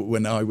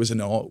when I'm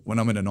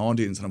in an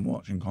audience and I'm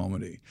watching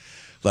comedy,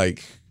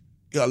 like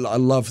I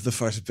love the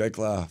first big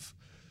laugh.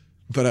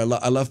 But I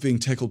love being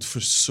tickled for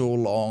so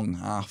long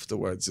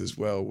afterwards as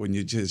well. When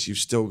you've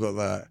still got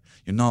that,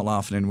 you're not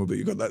laughing anymore, but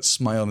you've got that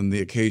smile and the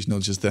occasional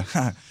just the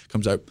ha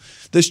comes out.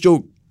 This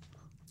joke,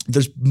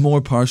 there's more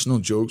personal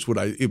jokes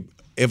where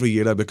every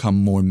year I become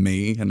more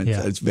me, and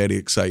it's very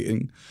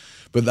exciting.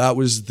 But that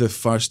was the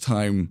first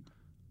time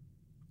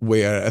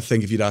where I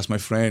think if you'd ask my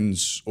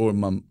friends or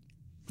my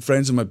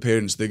friends and my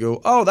parents, they go,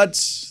 "Oh,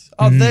 that's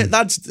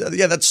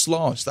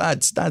Sloss.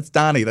 That's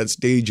Danny. That's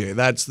DJ.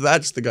 That's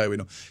the guy we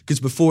know." Because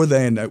before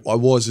then, I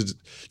was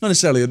not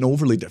necessarily an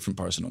overly different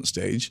person on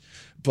stage,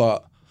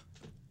 but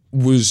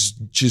was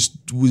just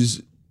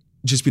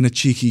being a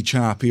cheeky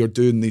chappy or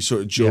doing these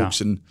sort of jokes.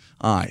 And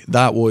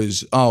that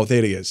was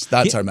there he is.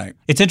 That's our mate.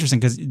 It's interesting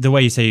because the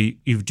way you say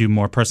you do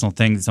more personal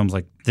things, it's almost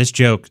like this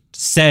joke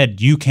said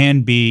you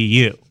can be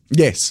you.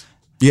 Yes.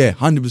 Yeah.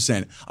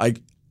 100%.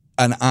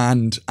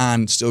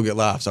 And still get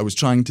laughs. I was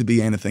trying to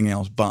be anything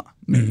else but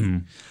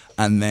me.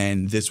 And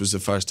then this was the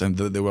first time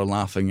that they were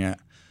laughing at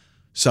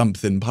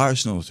something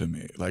personal to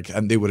me.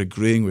 And they were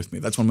agreeing with me.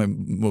 That's one of my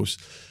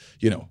most,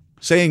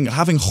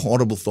 having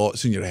horrible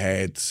thoughts in your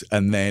head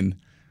and then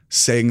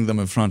saying them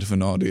in front of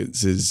an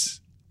audience is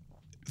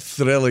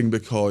thrilling,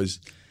 because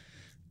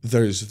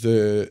there's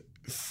the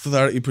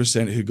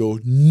 30% who go,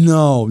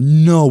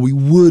 no, we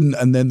wouldn't.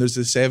 And then there's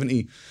the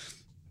 70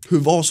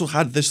 who've also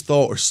had this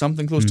thought or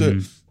something close to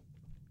it.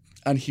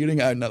 And hearing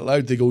it out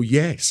loud, they go,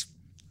 yes.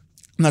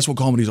 And that's what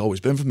comedy's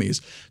always been for me,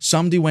 is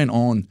somebody went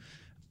on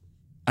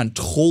and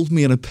told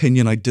me an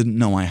opinion I didn't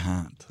know I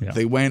had. Yeah.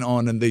 They went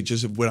on and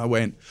when I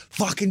went,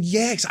 fucking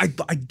yes,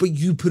 but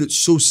you put it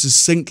so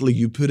succinctly.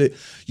 You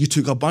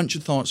took a bunch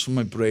of thoughts from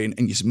my brain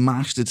and you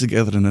smashed it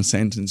together in a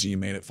sentence and you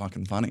made it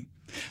fucking funny.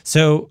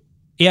 So,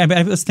 yeah,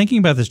 I was thinking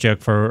about this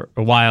joke for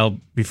a while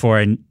before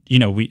I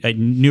knew we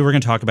were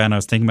going to talk about it, and I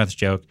was thinking about this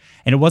joke.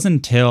 And it wasn't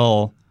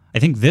until, I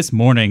think, this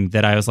morning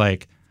that I was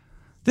like,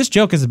 this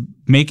joke is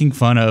making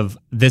fun of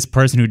this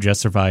person who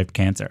just survived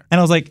cancer. And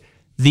I was like,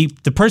 the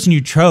person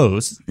you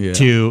chose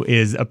to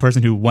is a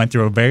person who went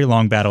through a very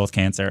long battle with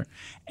cancer.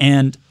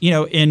 And,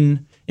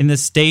 in the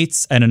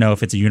States, I don't know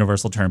if it's a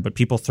universal term, but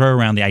people throw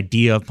around the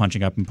idea of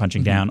punching up and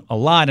punching down a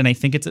lot. And I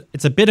think it's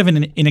a bit of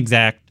an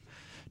inexact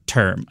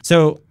term.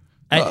 So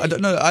I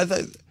don't know.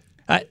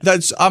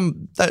 That's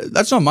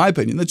not my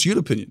opinion. That's your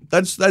opinion.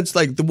 That's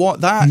like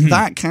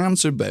that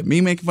cancer bit.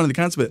 Me making fun of the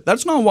cancer bit.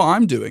 That's not what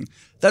I'm doing.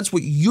 That's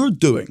what you're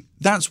doing.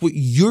 That's what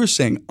you're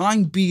saying.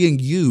 I'm being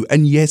you,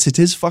 and yes, it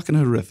is fucking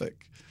horrific.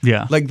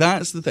 Yeah,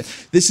 that's the thing.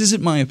 This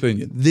isn't my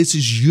opinion. This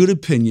is your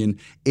opinion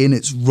in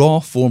its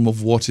raw form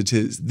of what it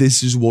is.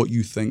 This is what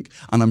you think,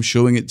 and I'm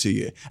showing it to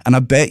you. And I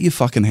bet you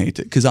fucking hate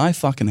it, because I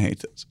fucking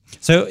hate it.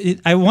 So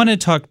I want to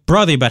talk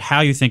broadly about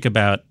how you think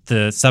about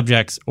the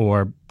subjects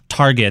or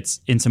targets,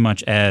 in so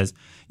much as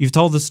you've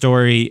told the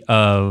story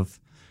of.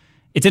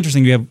 It's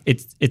interesting.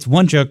 It's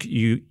one joke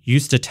you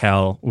used to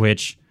tell,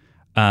 which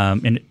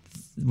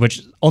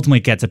ultimately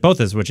gets at both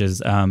of us, which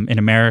is in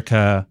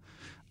America,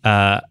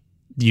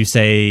 you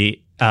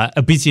say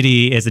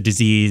obesity is a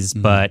disease,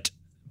 but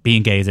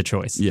being gay is a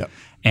choice. Yeah,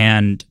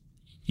 and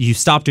you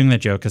stopped doing that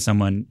joke because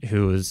someone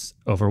who was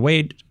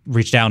overweight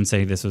reached out and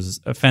said this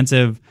was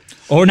offensive,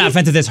 or not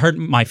offensive. This hurt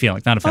my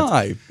feelings, not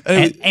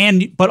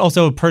offensive. But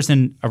also a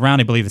person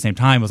around, I believe, at the same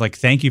time was like,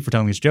 "Thank you for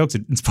telling these jokes.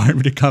 It inspired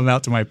me to come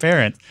out to my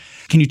parents."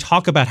 Can you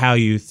talk about how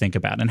you think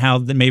about it and how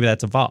maybe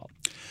that's evolved?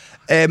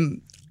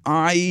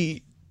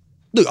 I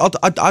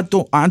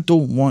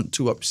don't want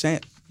to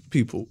upset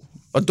people.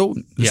 I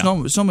don't. It's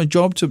not my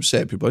job to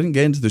upset people. I didn't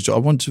get into this job. I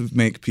want to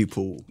make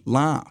people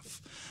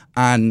laugh.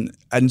 And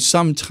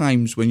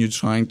sometimes when you're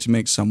trying to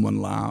make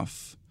someone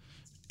laugh,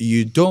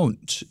 you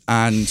don't.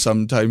 And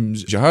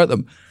sometimes you hurt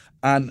them.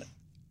 And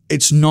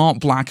it's not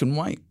black and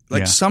white.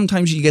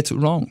 Sometimes you get it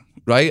wrong,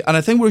 right? And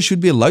I think we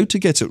should be allowed to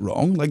get it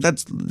wrong.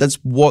 That's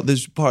what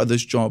this part of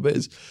this job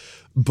is.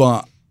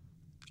 But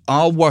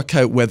I'll work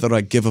out whether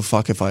I give a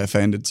fuck if I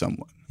offended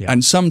someone. Yeah.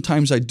 And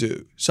sometimes I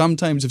do.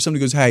 Sometimes if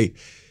somebody goes, "Hey,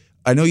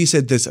 I know you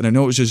said this and I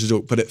know it was just a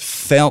joke, but it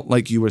felt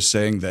like you were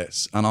saying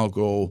this," and I'll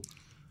go,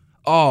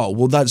 "Oh,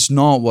 well, that's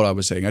not what I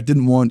was saying. I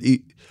didn't want,"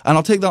 and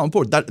I'll take that on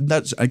board.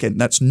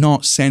 That's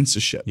not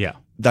censorship. Yeah.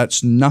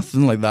 That's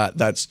nothing like that.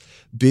 That's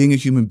being a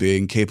human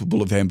being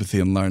capable of empathy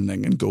and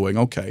learning and going,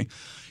 okay,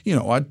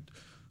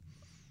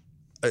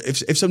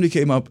 if somebody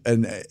came up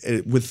and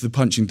with the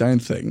punching down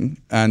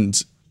thing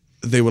and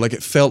they were like,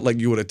 it felt like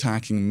you were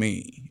attacking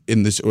me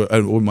in this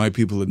or my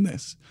people in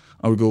this,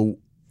 I would go,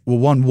 well,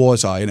 one,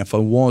 was I? And if I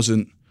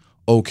wasn't,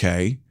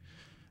 okay,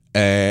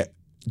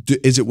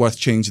 is it worth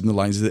changing the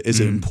lines? Is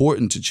it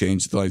important to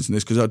change the lines in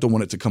this? Because I don't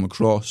want it to come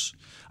across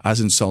as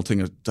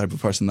insulting a type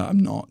of person that I'm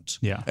not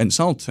Yeah.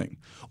 insulting?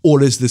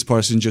 Or is this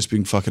person just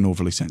being fucking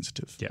overly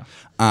sensitive? Yeah.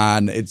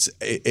 And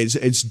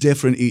it's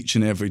different each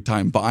and every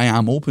time, but I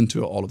am open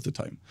to it all of the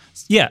time.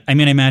 Yeah, I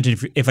mean, I imagine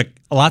if like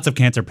lots of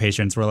cancer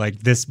patients were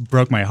like, "This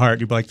broke my heart,"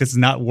 you'd be like, "This is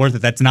not worth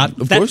it. That's not.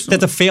 That's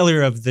a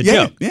failure of the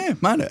joke." Yeah,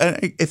 man.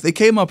 If they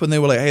came up and they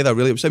were like, "Hey, that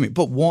really upset me,"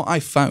 but what I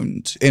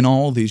found in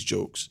all these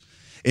jokes,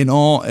 and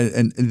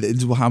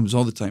it's what happens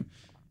all the time,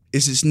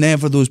 is it's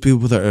never those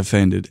people that are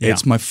offended. Yeah.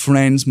 It's my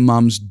friend's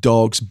mum's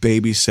dog's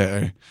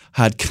babysitter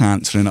had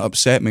cancer and it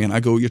upset me, and I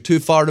go, "You're too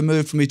far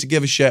removed for me to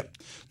give a shit.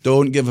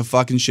 Don't give a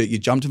fucking shit. You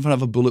jumped in front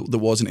of a bullet that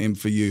wasn't aimed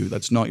for you.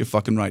 That's not your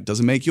fucking right.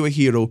 Doesn't make you a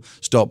hero.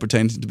 Stop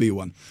pretending to be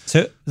one."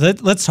 So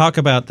let's talk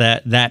about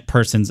that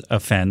person's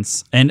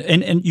offense. And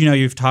you know,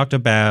 you've talked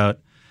about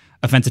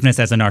offensiveness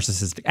as a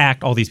narcissistic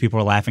act. All these people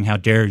are laughing. How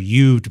dare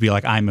you to be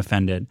like, I'm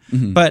offended.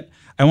 Mm-hmm. But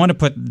I want to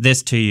put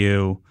this to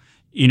you.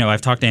 You know,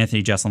 I've talked to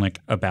Anthony Jeselnik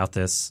about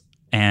this,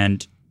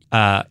 and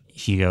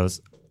he goes,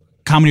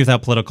 comedy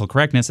without political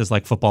correctness is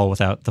like football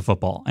without the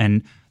football.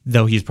 And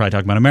though he's probably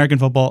talking about American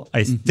football,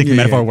 I think the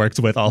metaphor works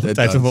with all the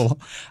types of football.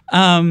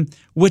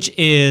 Which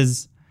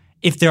is,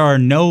 if there are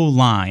no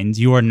lines,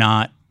 you are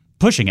not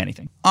pushing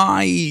anything.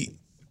 I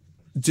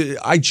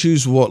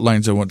choose what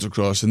lines I want to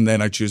cross, and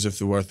then I choose if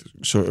they're worth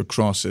sort of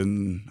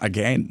crossing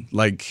again.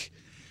 Like,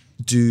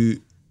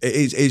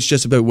 it's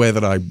just about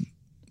whether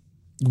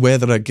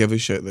I give a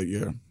shit that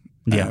you're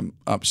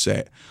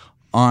upset.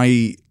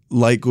 I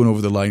like going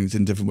over the lines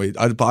in different ways,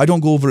 but I don't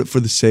go over it for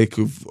the sake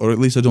of, or at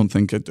least I don't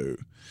think I do.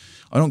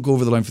 I don't go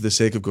over the line for the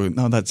sake of going,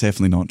 no, that's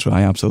definitely not true.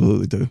 I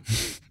absolutely do.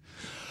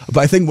 But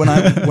I think when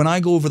I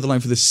go over the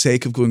line for the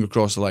sake of going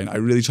across the line, I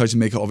really try to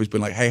make it obvious,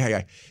 being like,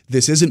 hey,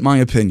 this isn't my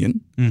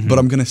opinion, but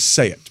I'm going to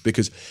say it,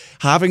 because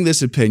having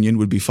this opinion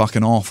would be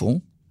fucking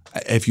awful.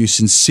 If you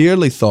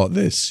sincerely thought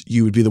this,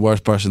 you would be the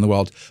worst person in the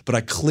world. But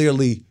I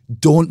clearly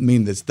don't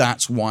mean this.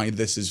 That's why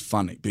this is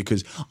funny,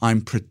 because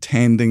I'm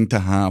pretending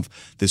to have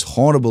this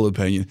horrible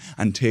opinion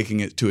and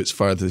taking it to its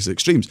furthest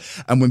extremes.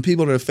 And when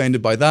people are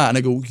offended by that, and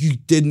I go, you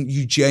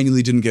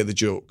genuinely didn't get the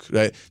joke,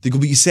 right? They go,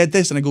 but you said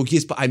this, and I go,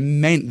 yes, but I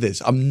meant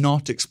this. I'm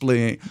not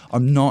explaining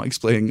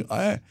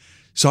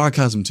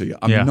sarcasm to you.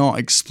 I'm not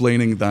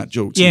explaining that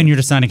joke to you. And you're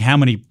deciding how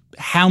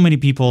many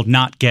people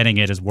not getting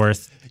it is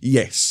worth.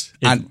 Yes,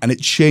 and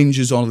it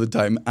changes all the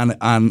time, and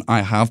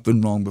I have been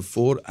wrong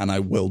before, and I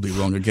will be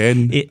wrong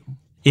again.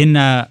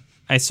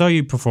 I saw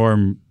you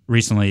perform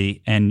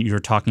recently, and you were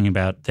talking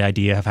about the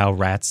idea of how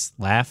rats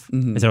laugh.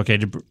 Mm-hmm. Is it okay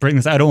to bring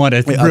this? I don't want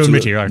to ruin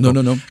material.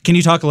 No. Can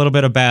you talk a little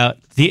bit about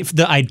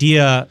the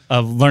idea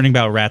of learning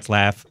about rats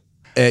laugh?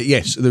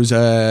 Yes, there was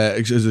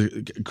a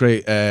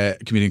great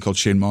comedian called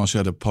Shane Moss who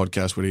had a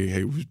podcast where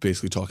he was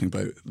basically talking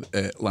about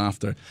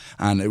laughter,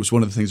 and it was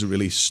one of the things that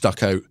really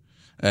stuck out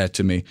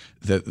to me,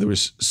 that there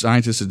was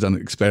scientists had done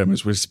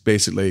experiments where it's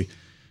basically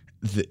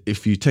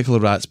if you tickle a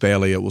rat's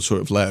belly, it will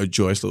sort of let out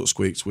joyous little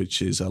squeaks,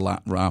 which is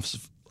a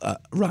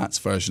rat's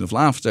version of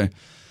laughter.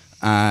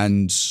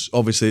 And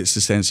obviously it's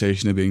the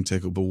sensation of being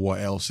tickled, but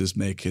what else is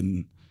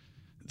making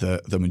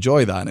them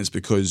enjoy that? And it's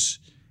because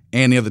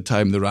any other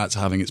time the rat's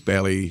having its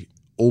belly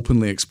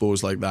openly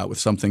exposed like that with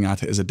something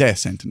at it is a death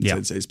sentence. Yeah.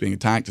 It's being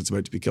attacked, it's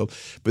about to be killed.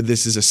 But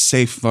this is a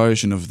safe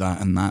version of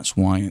that, and that's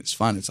why it's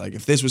fun. It's like,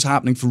 if this was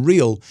happening for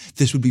real,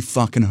 this would be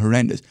fucking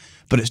horrendous.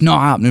 But it's not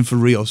happening for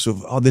real, so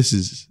this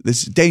is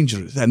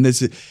dangerous. And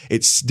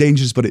it's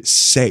dangerous, but it's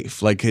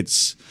safe. Like,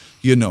 it's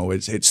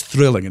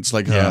thrilling. It's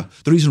like the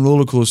reason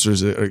roller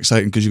coasters are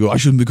exciting, because you go, I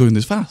shouldn't be going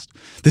this fast.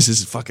 This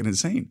is fucking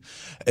insane.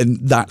 And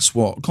that's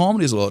what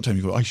comedy is a lot of time.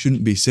 You go, I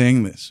shouldn't be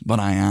saying this, but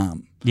I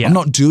am. Yeah. I'm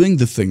not doing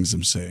the things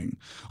I'm saying.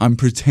 I'm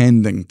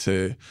pretending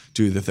to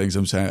do the things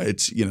I'm saying.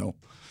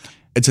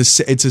 It's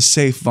a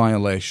safe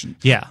violation.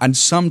 Yeah. And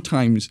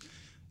sometimes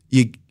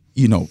you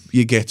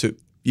get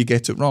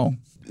it wrong.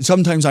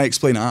 Sometimes I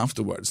explain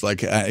afterwards,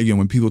 like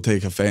when people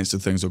take offense to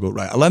things, I'll go,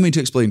 right, allow me to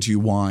explain to you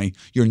why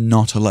you're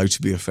not allowed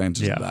to be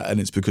offended at that, and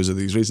it's because of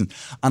these reasons.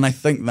 And I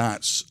think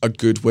that's a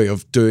good way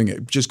of doing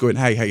it. Just going,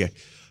 hey,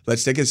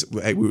 let's take it.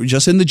 Hey, we were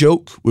just in the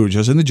joke,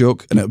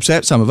 and it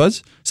upset some of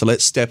us. So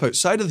let's step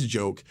outside of the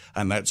joke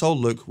and let's all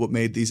look what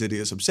made these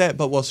idiots upset,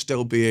 but while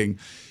still being,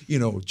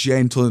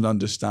 gentle and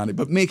understanding,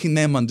 but making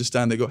them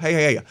understand. They go,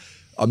 hey.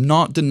 I'm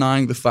not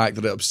denying the fact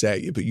that it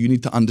upset you, but you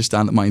need to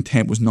understand that my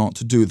intent was not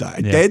to do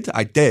that.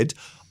 I did.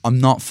 I'm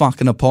not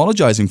fucking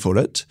apologizing for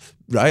it,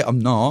 right? I'm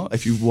not.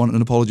 If you want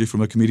an apology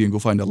from a comedian, go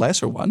find a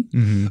lesser one.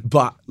 Mm-hmm.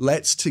 But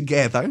let's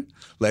together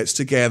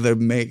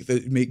make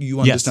you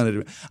understand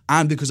it.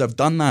 And because I've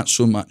done that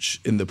so much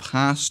in the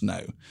past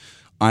now,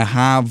 I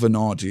have an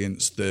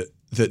audience that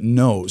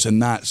knows,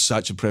 and that's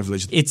such a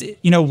privilege. It's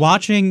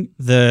watching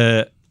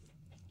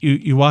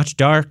you watch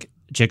Dark,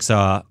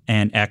 Jigsaw,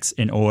 and X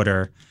in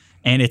order.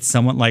 And it's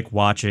somewhat like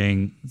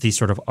watching the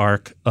sort of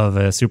arc of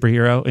a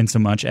superhero, in so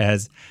much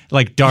as,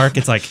 like, Dark,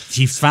 it's like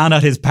he's found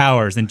out his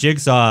powers. And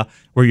Jigsaw,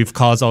 where you've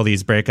caused all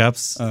these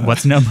breakups,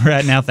 what's the number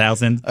at now,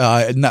 1,000?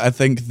 I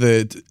think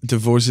the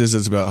divorces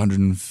is about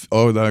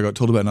 100. I got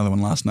told about another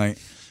one last night.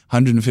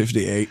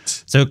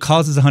 158. So it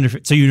causes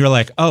 100. So you're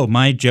like, oh,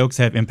 my jokes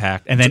have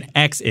impact. And then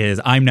X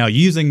is, I'm now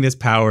using this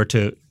power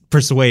to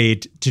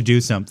persuade to do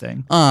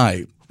something.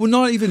 Aye. Well,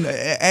 not even,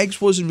 X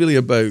wasn't really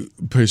about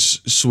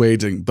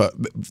persuading, but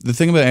the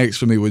thing about X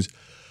for me was,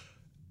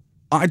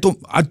 I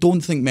don't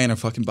think men are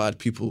fucking bad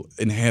people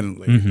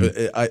inherently.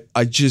 I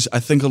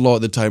think a lot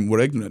of the time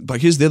we're ignorant.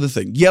 But here's the other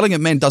thing: yelling at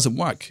men doesn't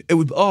work. It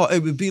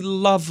would be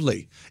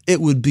lovely.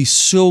 It would be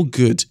so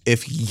good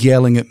if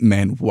yelling at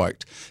men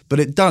worked, but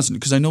it doesn't.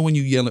 Because I know when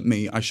you yell at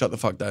me, I shut the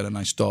fuck down and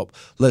I stop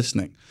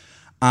listening.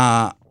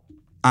 After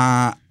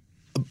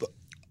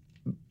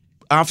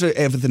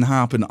everything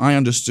happened, I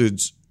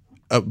understood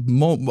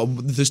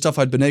the stuff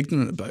I'd been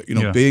ignorant about.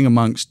 Being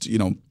amongst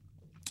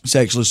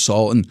sexual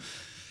assault and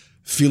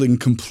feeling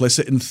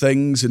complicit in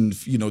things, and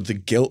the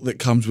guilt that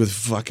comes with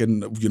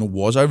fucking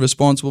was I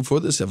responsible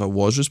for this? If I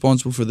was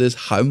responsible for this,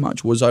 how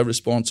much was I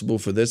responsible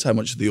for this? How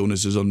much of the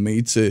onus is on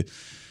me to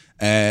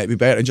be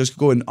better? And just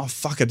going, oh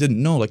fuck, I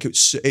didn't know. Like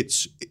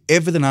it's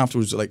everything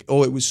afterwards. Like,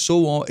 oh, it's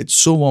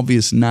so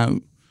obvious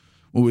now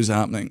what was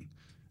happening.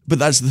 But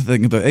that's the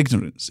thing about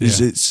ignorance is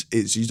it's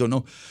you don't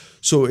know.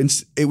 So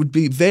it would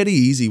be very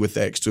easy with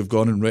X to have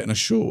gone and written a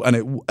show,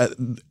 and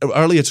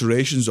early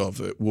iterations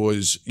of it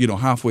was,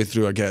 halfway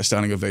through I get a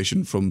standing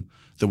ovation from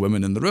the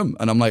women in the room,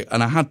 and I'm like,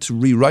 and I had to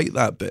rewrite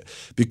that bit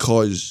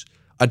because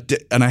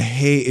I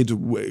hated.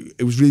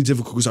 It was really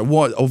difficult because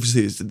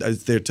obviously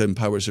it's there to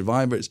empower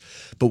survivors,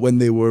 but when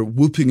they were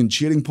whooping and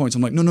cheering points,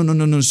 I'm like,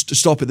 no,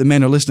 stop it. The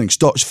men are listening.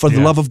 Stop, for the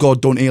love of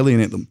God, don't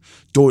alienate them.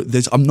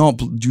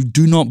 You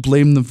do not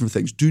blame them for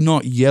things. Do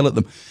not yell at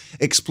them.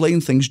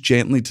 Explain things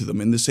gently to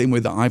them in the same way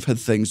that I've had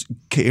things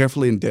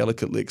carefully and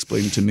delicately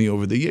explained to me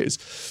over the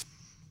years.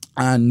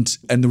 And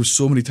there were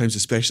so many times,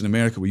 especially in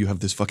America, where you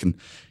have this fucking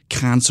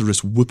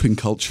cancerous whooping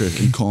culture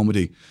in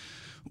comedy,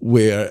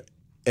 where.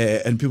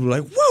 And people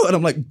are like, whoa, and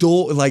I'm like,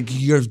 don't, like,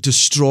 you're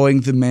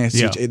destroying the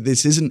message. Yeah.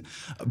 This isn't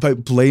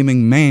about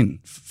blaming men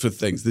for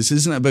things. This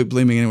isn't about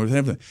blaming anyone for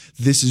everything.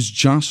 This is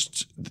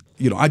just,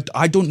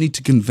 I don't need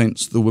to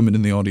convince the women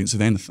in the audience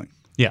of anything.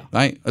 Yeah.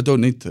 Right? I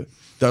don't need to.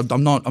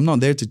 I'm not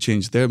there to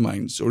change their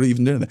minds or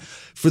even anything.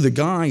 For the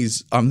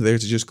guys, I'm there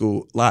to just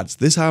go, lads,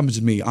 this happened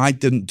to me. I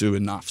didn't do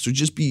enough. So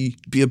just be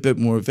a bit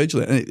more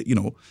vigilant. And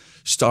it,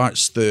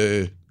 starts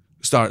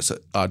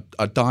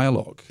a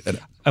dialogue.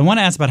 I want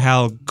to ask about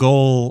how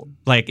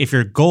if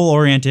you're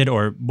goal-oriented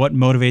or what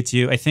motivates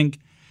you. I think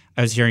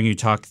I was hearing you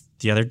talk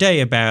the other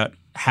day about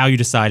how you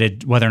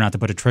decided whether or not to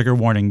put a trigger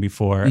warning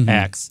before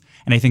X.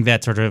 And I think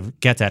that sort of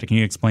gets at it. Can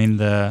you explain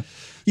the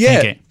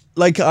thinking?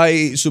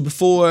 So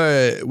before,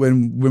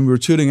 when we were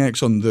touring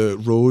X on the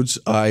roads,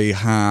 I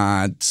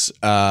had,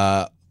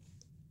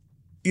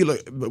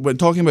 when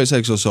talking about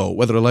sexual assault,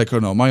 whether I like it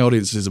or not, my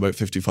audience is about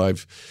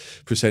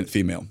 55%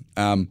 female.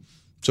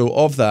 So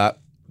of that,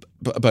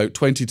 about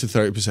 20 to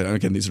 30%, and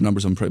again, these are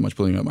numbers I'm pretty much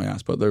pulling out my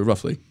ass, but they're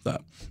roughly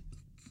that.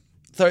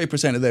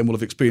 30% of them will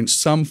have experienced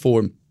some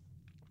form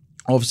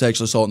of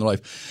sexual assault in their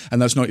life,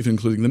 and that's not even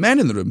including the men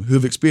in the room who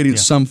have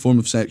experienced some form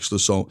of sexual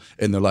assault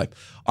in their life.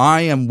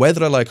 I am,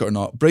 whether I like it or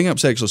not, bringing up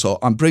sexual assault,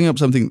 I'm bringing up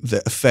something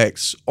that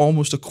affects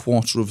almost a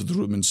quarter of the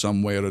room in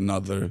some way or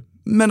another,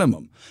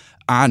 minimum.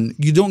 And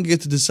you don't get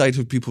to decide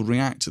how people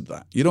react to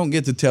that. You don't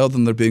get to tell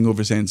them they're being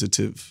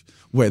oversensitive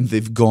when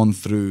they've gone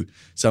through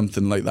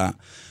something like that.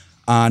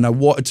 And I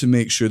wanted to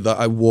make sure that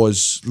I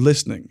was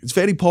listening. It's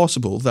very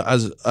possible that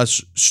as a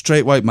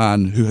straight white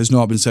man who has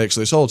not been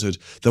sexually assaulted,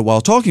 that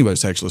while talking about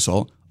sexual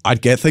assault,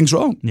 I'd get things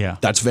wrong. Yeah.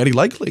 That's very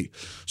likely.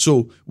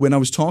 So when I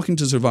was talking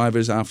to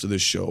survivors after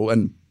this show,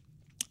 and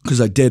because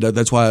I did,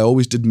 that's why I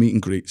always did meet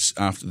and greets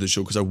after the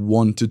show, because I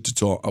wanted to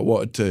talk, I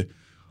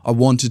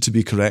wanted to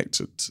be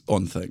corrected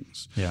on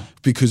things. Yeah.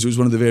 Because it was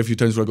one of the very few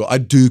times where I go, I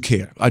do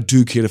care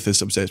if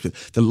this upsets me.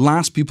 The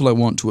last people I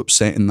want to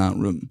upset in that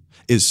room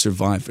is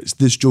survivors.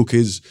 This joke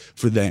is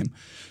for them.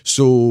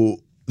 So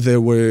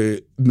there were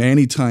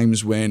many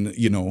times when,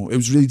 it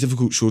was a really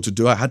difficult show to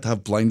do. I had to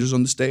have blinders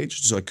on the stage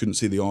so I couldn't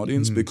see the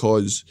audience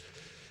because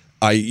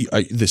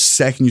the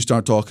second you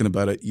start talking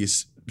about it,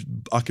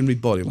 I can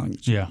read body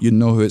language. Yeah. You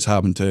know who it's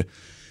happened to.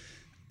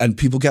 And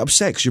people get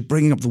upset because you're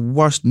bringing up the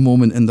worst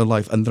moment in their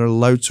life and they're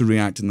allowed to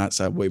react in that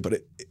sad way.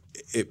 But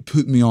it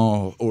put me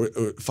off or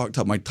it fucked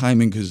up my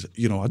timing because,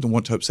 I don't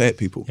want to upset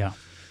people. Yeah.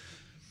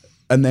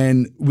 And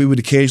then we would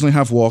occasionally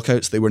have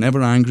walkouts. They were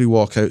never angry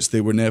walkouts.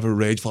 They were never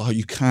rageful. Oh,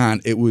 you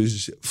can't. It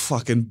was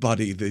fucking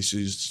buddy. This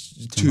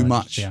is too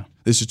much. Yeah.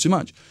 This is too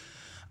much.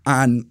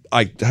 And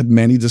I had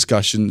many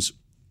discussions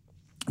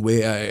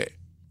where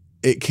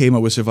it came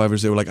up with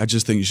survivors. They were like, I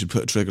just think you should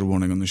put a trigger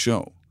warning on the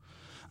show.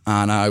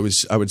 And I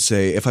would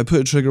say, if I put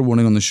a trigger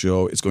warning on the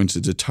show, it's going to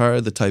deter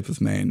the type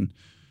of men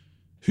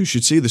who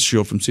should see the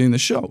show from seeing the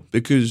show.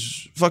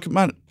 Because, fucking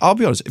man, I'll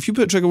be honest, if you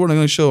put a trigger warning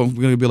on the show, I'm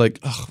going to be like,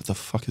 oh, what the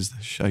fuck is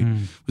this shit?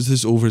 Was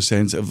this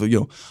oversensitive?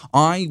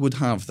 I would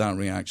have that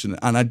reaction,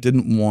 and I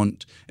didn't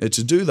want it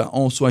to do that.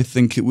 Also, I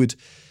think it would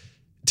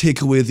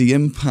take away the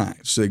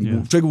impact. So,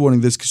 trigger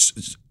warning, this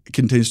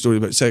contains a story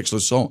about sexual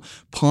assault.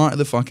 Part of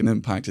the fucking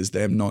impact is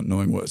them not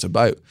knowing what it's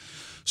about.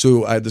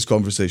 So I had this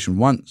conversation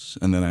once,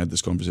 and then I had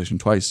this conversation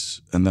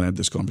twice, and then I had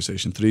this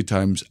conversation 3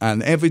 times.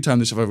 And every time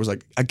the survivor was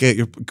like, I get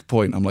your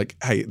point. I'm like,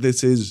 hey,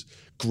 this is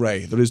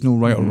grey. There is no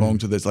right or wrong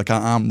to this. Like,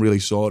 I am really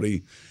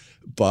sorry.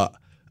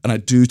 And I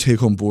do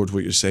take on board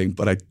what you're saying,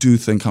 but I do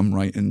think I'm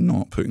right in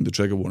not putting the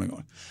trigger warning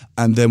on.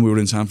 And then we were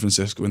in San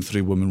Francisco and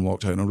 3 women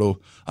walked out in a row.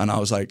 And I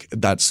was like,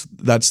 that's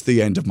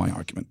the end of my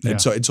argument. Yeah.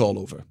 It's all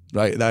over,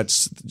 right?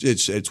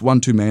 It's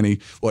 1 too many.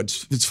 Well,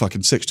 it's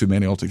fucking 6 too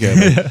many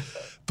altogether.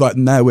 But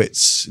now it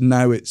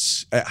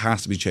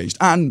has to be changed.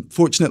 And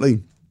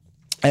fortunately,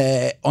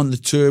 on the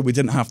tour, we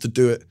didn't have to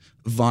do it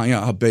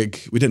via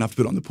we didn't have to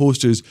put it on the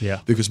posters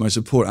because my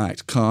support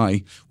act,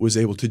 Kai, was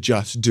able to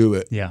just do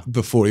it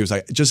before. He was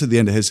like, just at the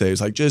end of his say, he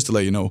was like, just to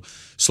let you know,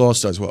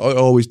 Sloss does what he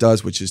always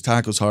does, which is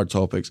tackles hard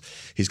topics.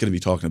 He's going to be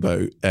talking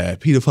about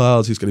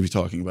pedophiles. He's going to be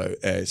talking about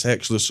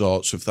sexual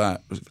assaults with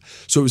that.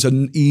 So it was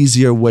an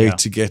easier way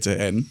to get it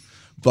in.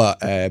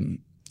 But I'm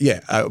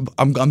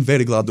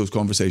very glad those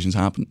conversations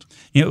happened.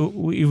 You know,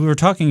 we were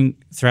talking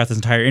throughout this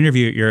entire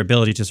interview, your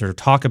ability to sort of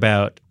talk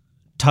about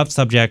tough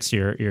subjects,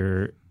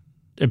 your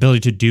ability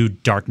to do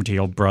dark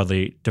material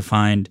broadly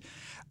defined.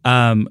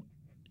 Do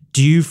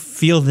you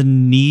feel the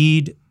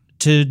need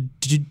to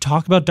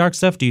talk about dark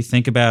stuff? Do you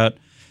think about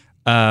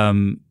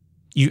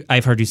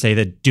I've heard you say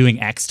that doing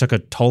X took a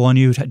toll on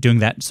you, doing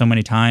that so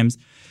many times.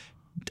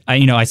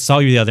 I saw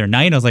you the other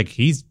night and I was like,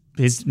 his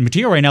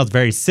material right now is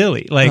very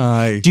silly.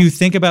 Like, do you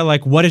think about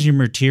like what is your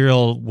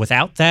material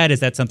without that?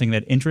 Is that something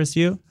that interests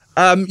you?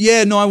 I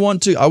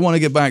want to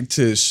get back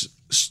to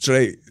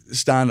straight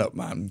stand-up,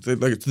 man.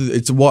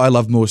 It's what I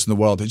love most in the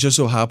world. It just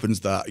so happens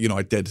that,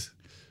 I did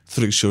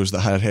 3 shows that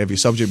had heavy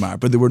subject matter,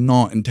 but they were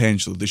not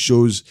intentional. The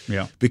shows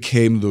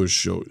became those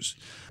shows.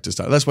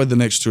 That's why the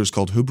next tour is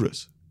called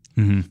Hubris.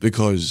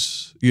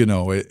 Because,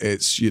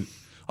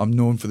 I'm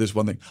known for this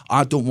one thing.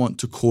 I don't want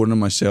to corner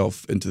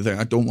myself into the thing.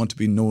 I don't want to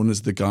be known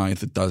as the guy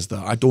that does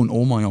that. I don't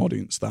owe my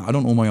audience that. I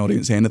don't owe my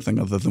audience anything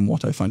other than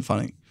what I find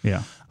funny.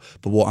 Yeah.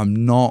 But what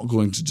I'm not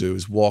going to do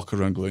is walk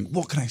around going,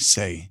 what can I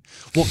say?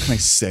 What can I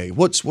say?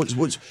 What's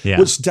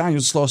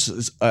Daniel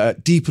Sloss's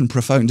deep and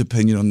profound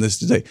opinion on this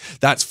today?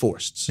 That's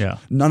forced. Yeah.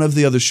 None of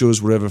the other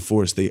shows were ever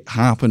forced. They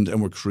happened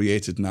and were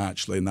created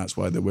naturally, and that's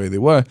why they're the way they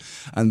were.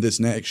 And this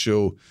next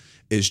show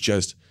is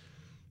just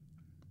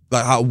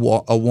like I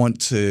want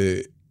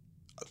to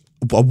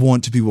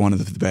be one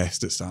of the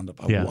best at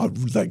stand-up. I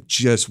like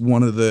just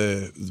one of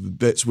the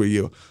bits where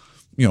I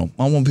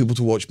want people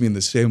to watch me in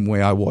the same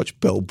way I watch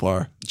Bill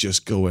Burr,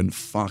 just going,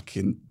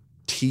 fucking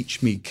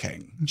teach me,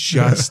 King.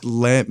 Just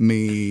let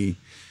me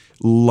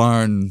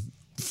learn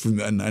from,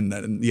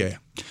 and yeah.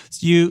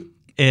 So you,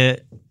 in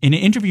an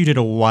interview you did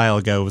a while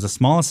ago, it was a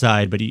small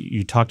aside, but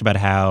you talked about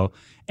how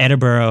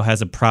Edinburgh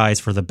has a prize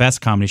for the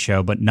best comedy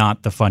show, but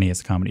not the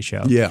funniest comedy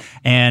show. Yeah.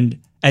 And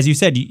as you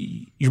said,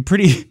 you're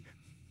pretty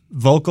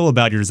vocal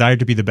about your desire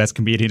to be the best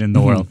comedian in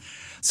the world.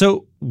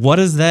 So what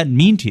does that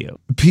mean to you?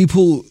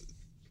 People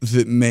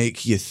that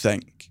make you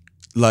think,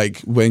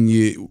 like when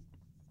you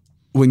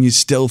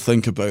still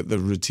think about the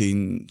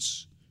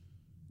routines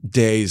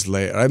days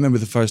later. I remember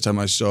the first time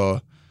I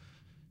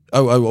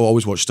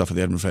always watch stuff at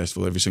the Edinburgh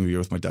Festival every single year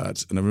with my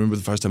dad, and I remember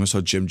the first time I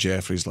saw Jim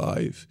Jeffries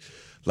live.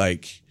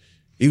 Like,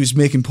 he was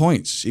making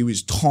points, he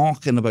was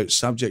talking about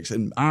subjects,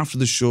 and after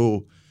the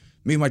show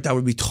me and my dad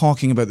would be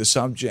talking about the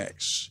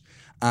subjects,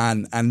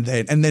 and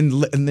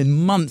then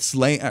months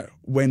later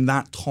when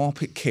that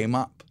topic came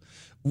up,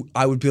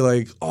 I would be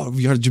like, oh, have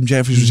you heard Jim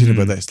Jeffries routine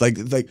about this? Like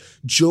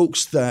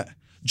jokes that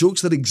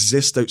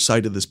exist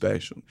outside of the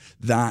special.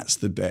 That's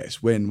the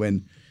best.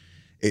 When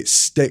it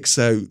sticks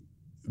out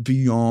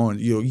beyond,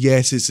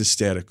 yes, it's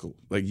hysterical.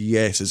 Like,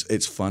 yes,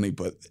 it's funny,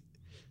 but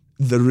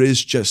there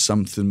is just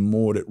something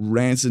more. It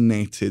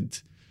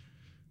resonated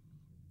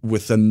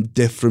with a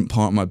different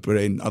part of my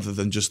brain other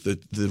than just the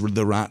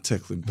rat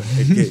tickling bit.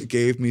 It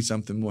gave me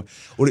something more,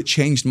 or it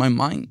changed my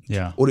mind,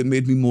 or it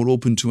made me more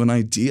open to an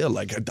idea.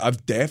 Like,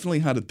 I've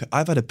definitely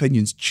had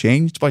opinions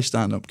changed by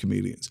stand-up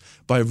comedians,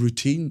 by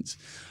routines.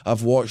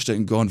 I've watched it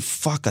and gone,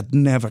 fuck, I'd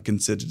never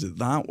considered it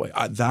that way.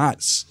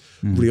 That's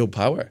real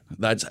power.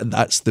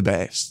 That's the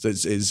best.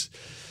 Is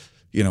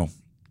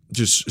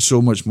just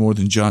so much more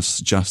than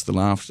just the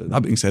laughter.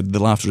 That being said, the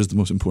laughter is the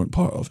most important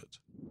part of it.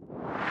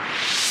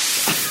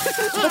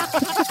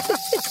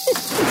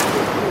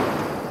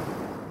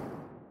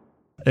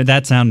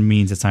 That sound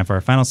means it's time for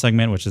our final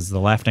segment, which is the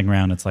laughing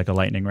round. It's like a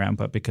lightning round,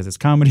 but because it's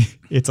comedy,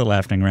 it's a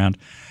laughing round.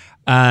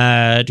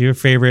 Do you have a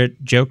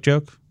favorite joke?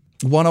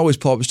 One always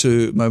pops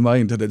to my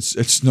mind, and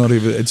it's not.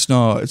 There's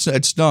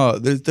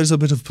a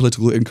bit of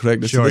political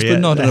incorrectness to this, but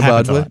not in a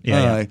bad way.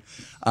 Yeah.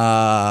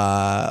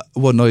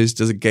 What noise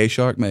does a gay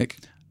shark make?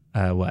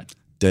 What?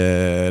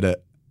 Da da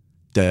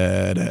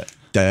da da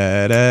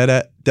da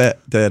da da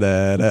da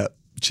da da.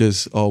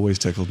 Just always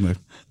tickled me.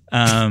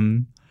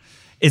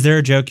 Is there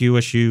a joke you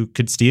wish you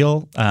could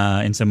steal,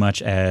 in so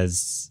much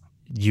as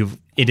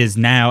it is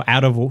now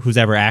out of whose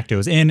ever act it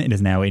was in, it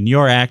is now in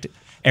your act,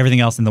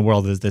 everything else in the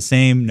world is the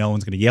same, no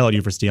one's going to yell at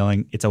you for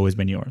stealing, it's always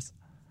been yours?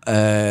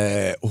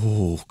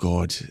 Oh,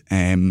 God.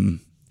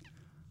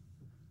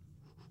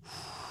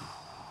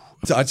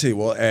 I'd tell you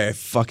what,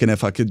 fucking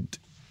if I could,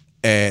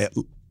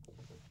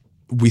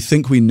 We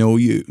Think We Know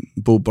You,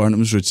 Bo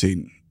Burnham's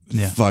routine.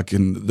 Yeah.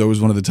 Fucking, there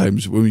was one of the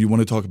times when you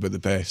want to talk about the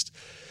best.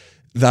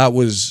 That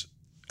was,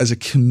 as a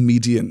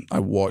comedian, I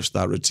watched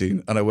that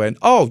routine and I went,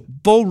 oh,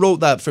 Bo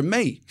wrote that for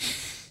me.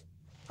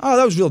 Oh,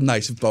 that was real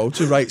nice of Bo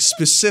to write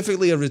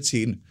specifically a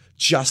routine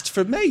just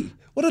for me.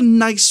 What a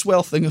nice,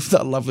 swell thing of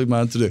that lovely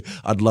man to do.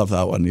 I'd love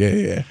that one.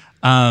 Yeah.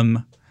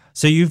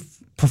 So you've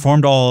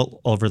performed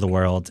all over the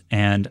world,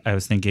 and I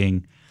was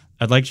thinking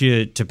I'd like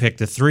you to pick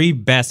the 3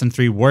 best and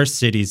 3 worst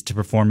cities to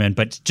perform in,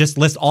 but just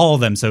list all of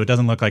them so it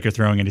doesn't look like you're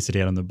throwing any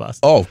city out on the bus.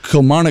 Oh,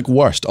 Kilmarnock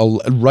worst.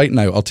 Right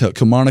now, I'll tell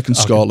Kilmarnock in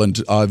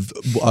Scotland. I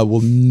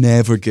will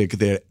never gig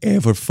there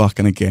ever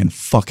fucking again.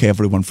 Fuck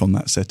everyone from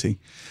that city.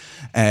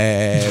 All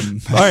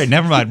right,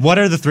 never mind. What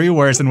are the 3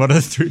 worst and what are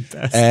the 3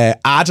 best?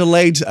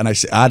 Adelaide, and I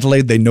say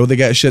Adelaide, they know they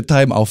get a shit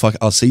time. I'll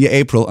see you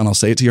April, and I'll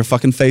say it to your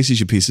fucking faces,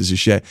 you pieces of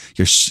shit.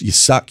 You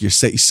suck. Your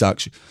city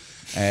sucks.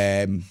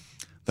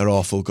 They're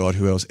awful. God,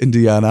 who else?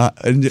 Indiana.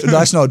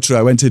 That's not true.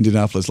 I went to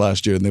Indianapolis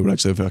last year, and they were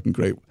actually fucking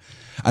great.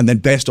 And then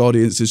best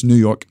audience is New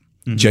York,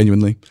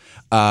 genuinely,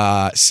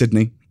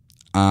 Sydney,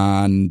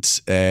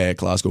 and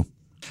Glasgow.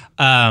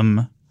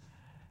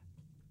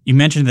 You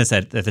mentioned this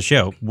at the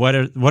show. What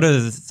are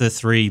the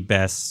 3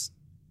 best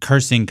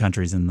cursing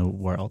countries in the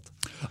world?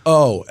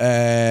 Oh,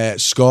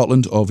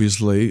 Scotland,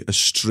 obviously.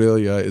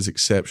 Australia is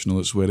exceptional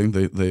at swearing.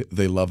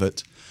 They love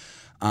it.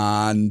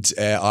 And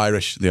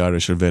Irish. The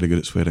Irish are very good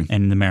at swearing.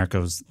 And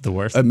America's the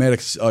worst?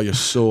 America's, you're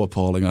so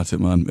appalling at it,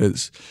 man.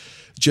 It's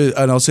just,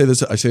 and I'll say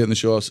this, I say it in the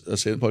show, I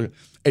say it in the podcast.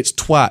 It's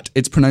twat.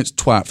 It's pronounced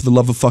twat. For the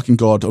love of fucking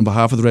God, on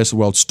behalf of the rest of the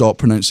world, stop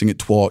pronouncing it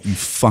twat, you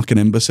fucking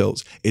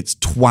imbeciles. It's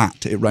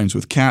twat. It rhymes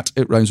with cat.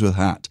 It rhymes with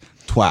hat.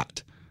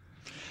 Twat.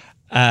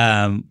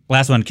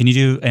 Last one. Can you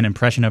do an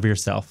impression of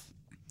yourself?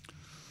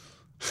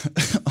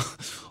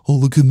 Oh,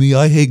 look at me.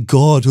 I hate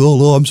God.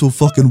 Oh, I'm so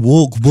fucking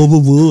woke. Blah,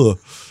 blah, blah.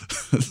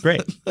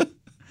 Great.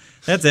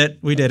 That's it.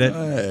 We did it.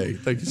 Hey,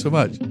 thank you so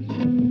much.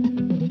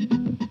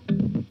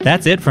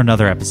 That's it for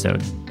another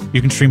episode.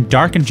 You can stream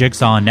Dark and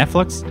Jigsaw on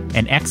Netflix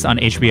and X on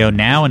HBO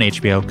Now and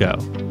HBO Go.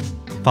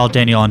 Follow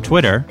Daniel on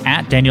Twitter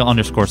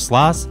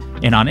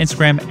 @Daniel_Sloss and on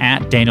Instagram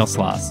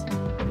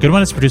 @DanielSloss. Good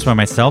One is produced by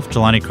myself,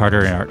 Jelani Carter,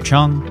 and Art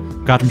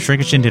Chung. Gotham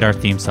Shrinkishin did our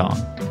theme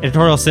song.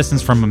 Editorial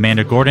assistance from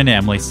Amanda Gordon and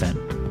Emily Sin.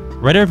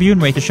 Write a review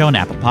and rate the show on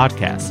Apple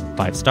Podcasts.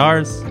 5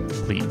 stars,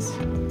 please.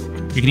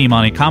 You can email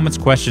any comments,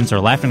 questions, or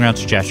laughing around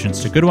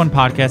suggestions to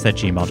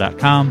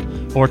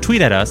goodonepodcast@gmail.com or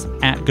tweet at us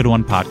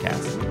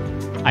 @GoodOnePodcast.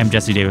 I'm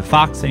Jesse David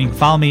Fox, and you can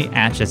follow me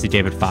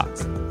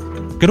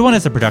 @JesseDavidFox. Good One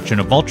is a production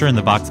of Vulture and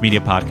the Vox Media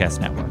Podcast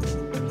Network.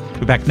 We'll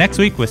be back next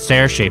week with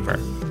Sarah Schaefer.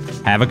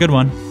 Have a good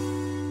one.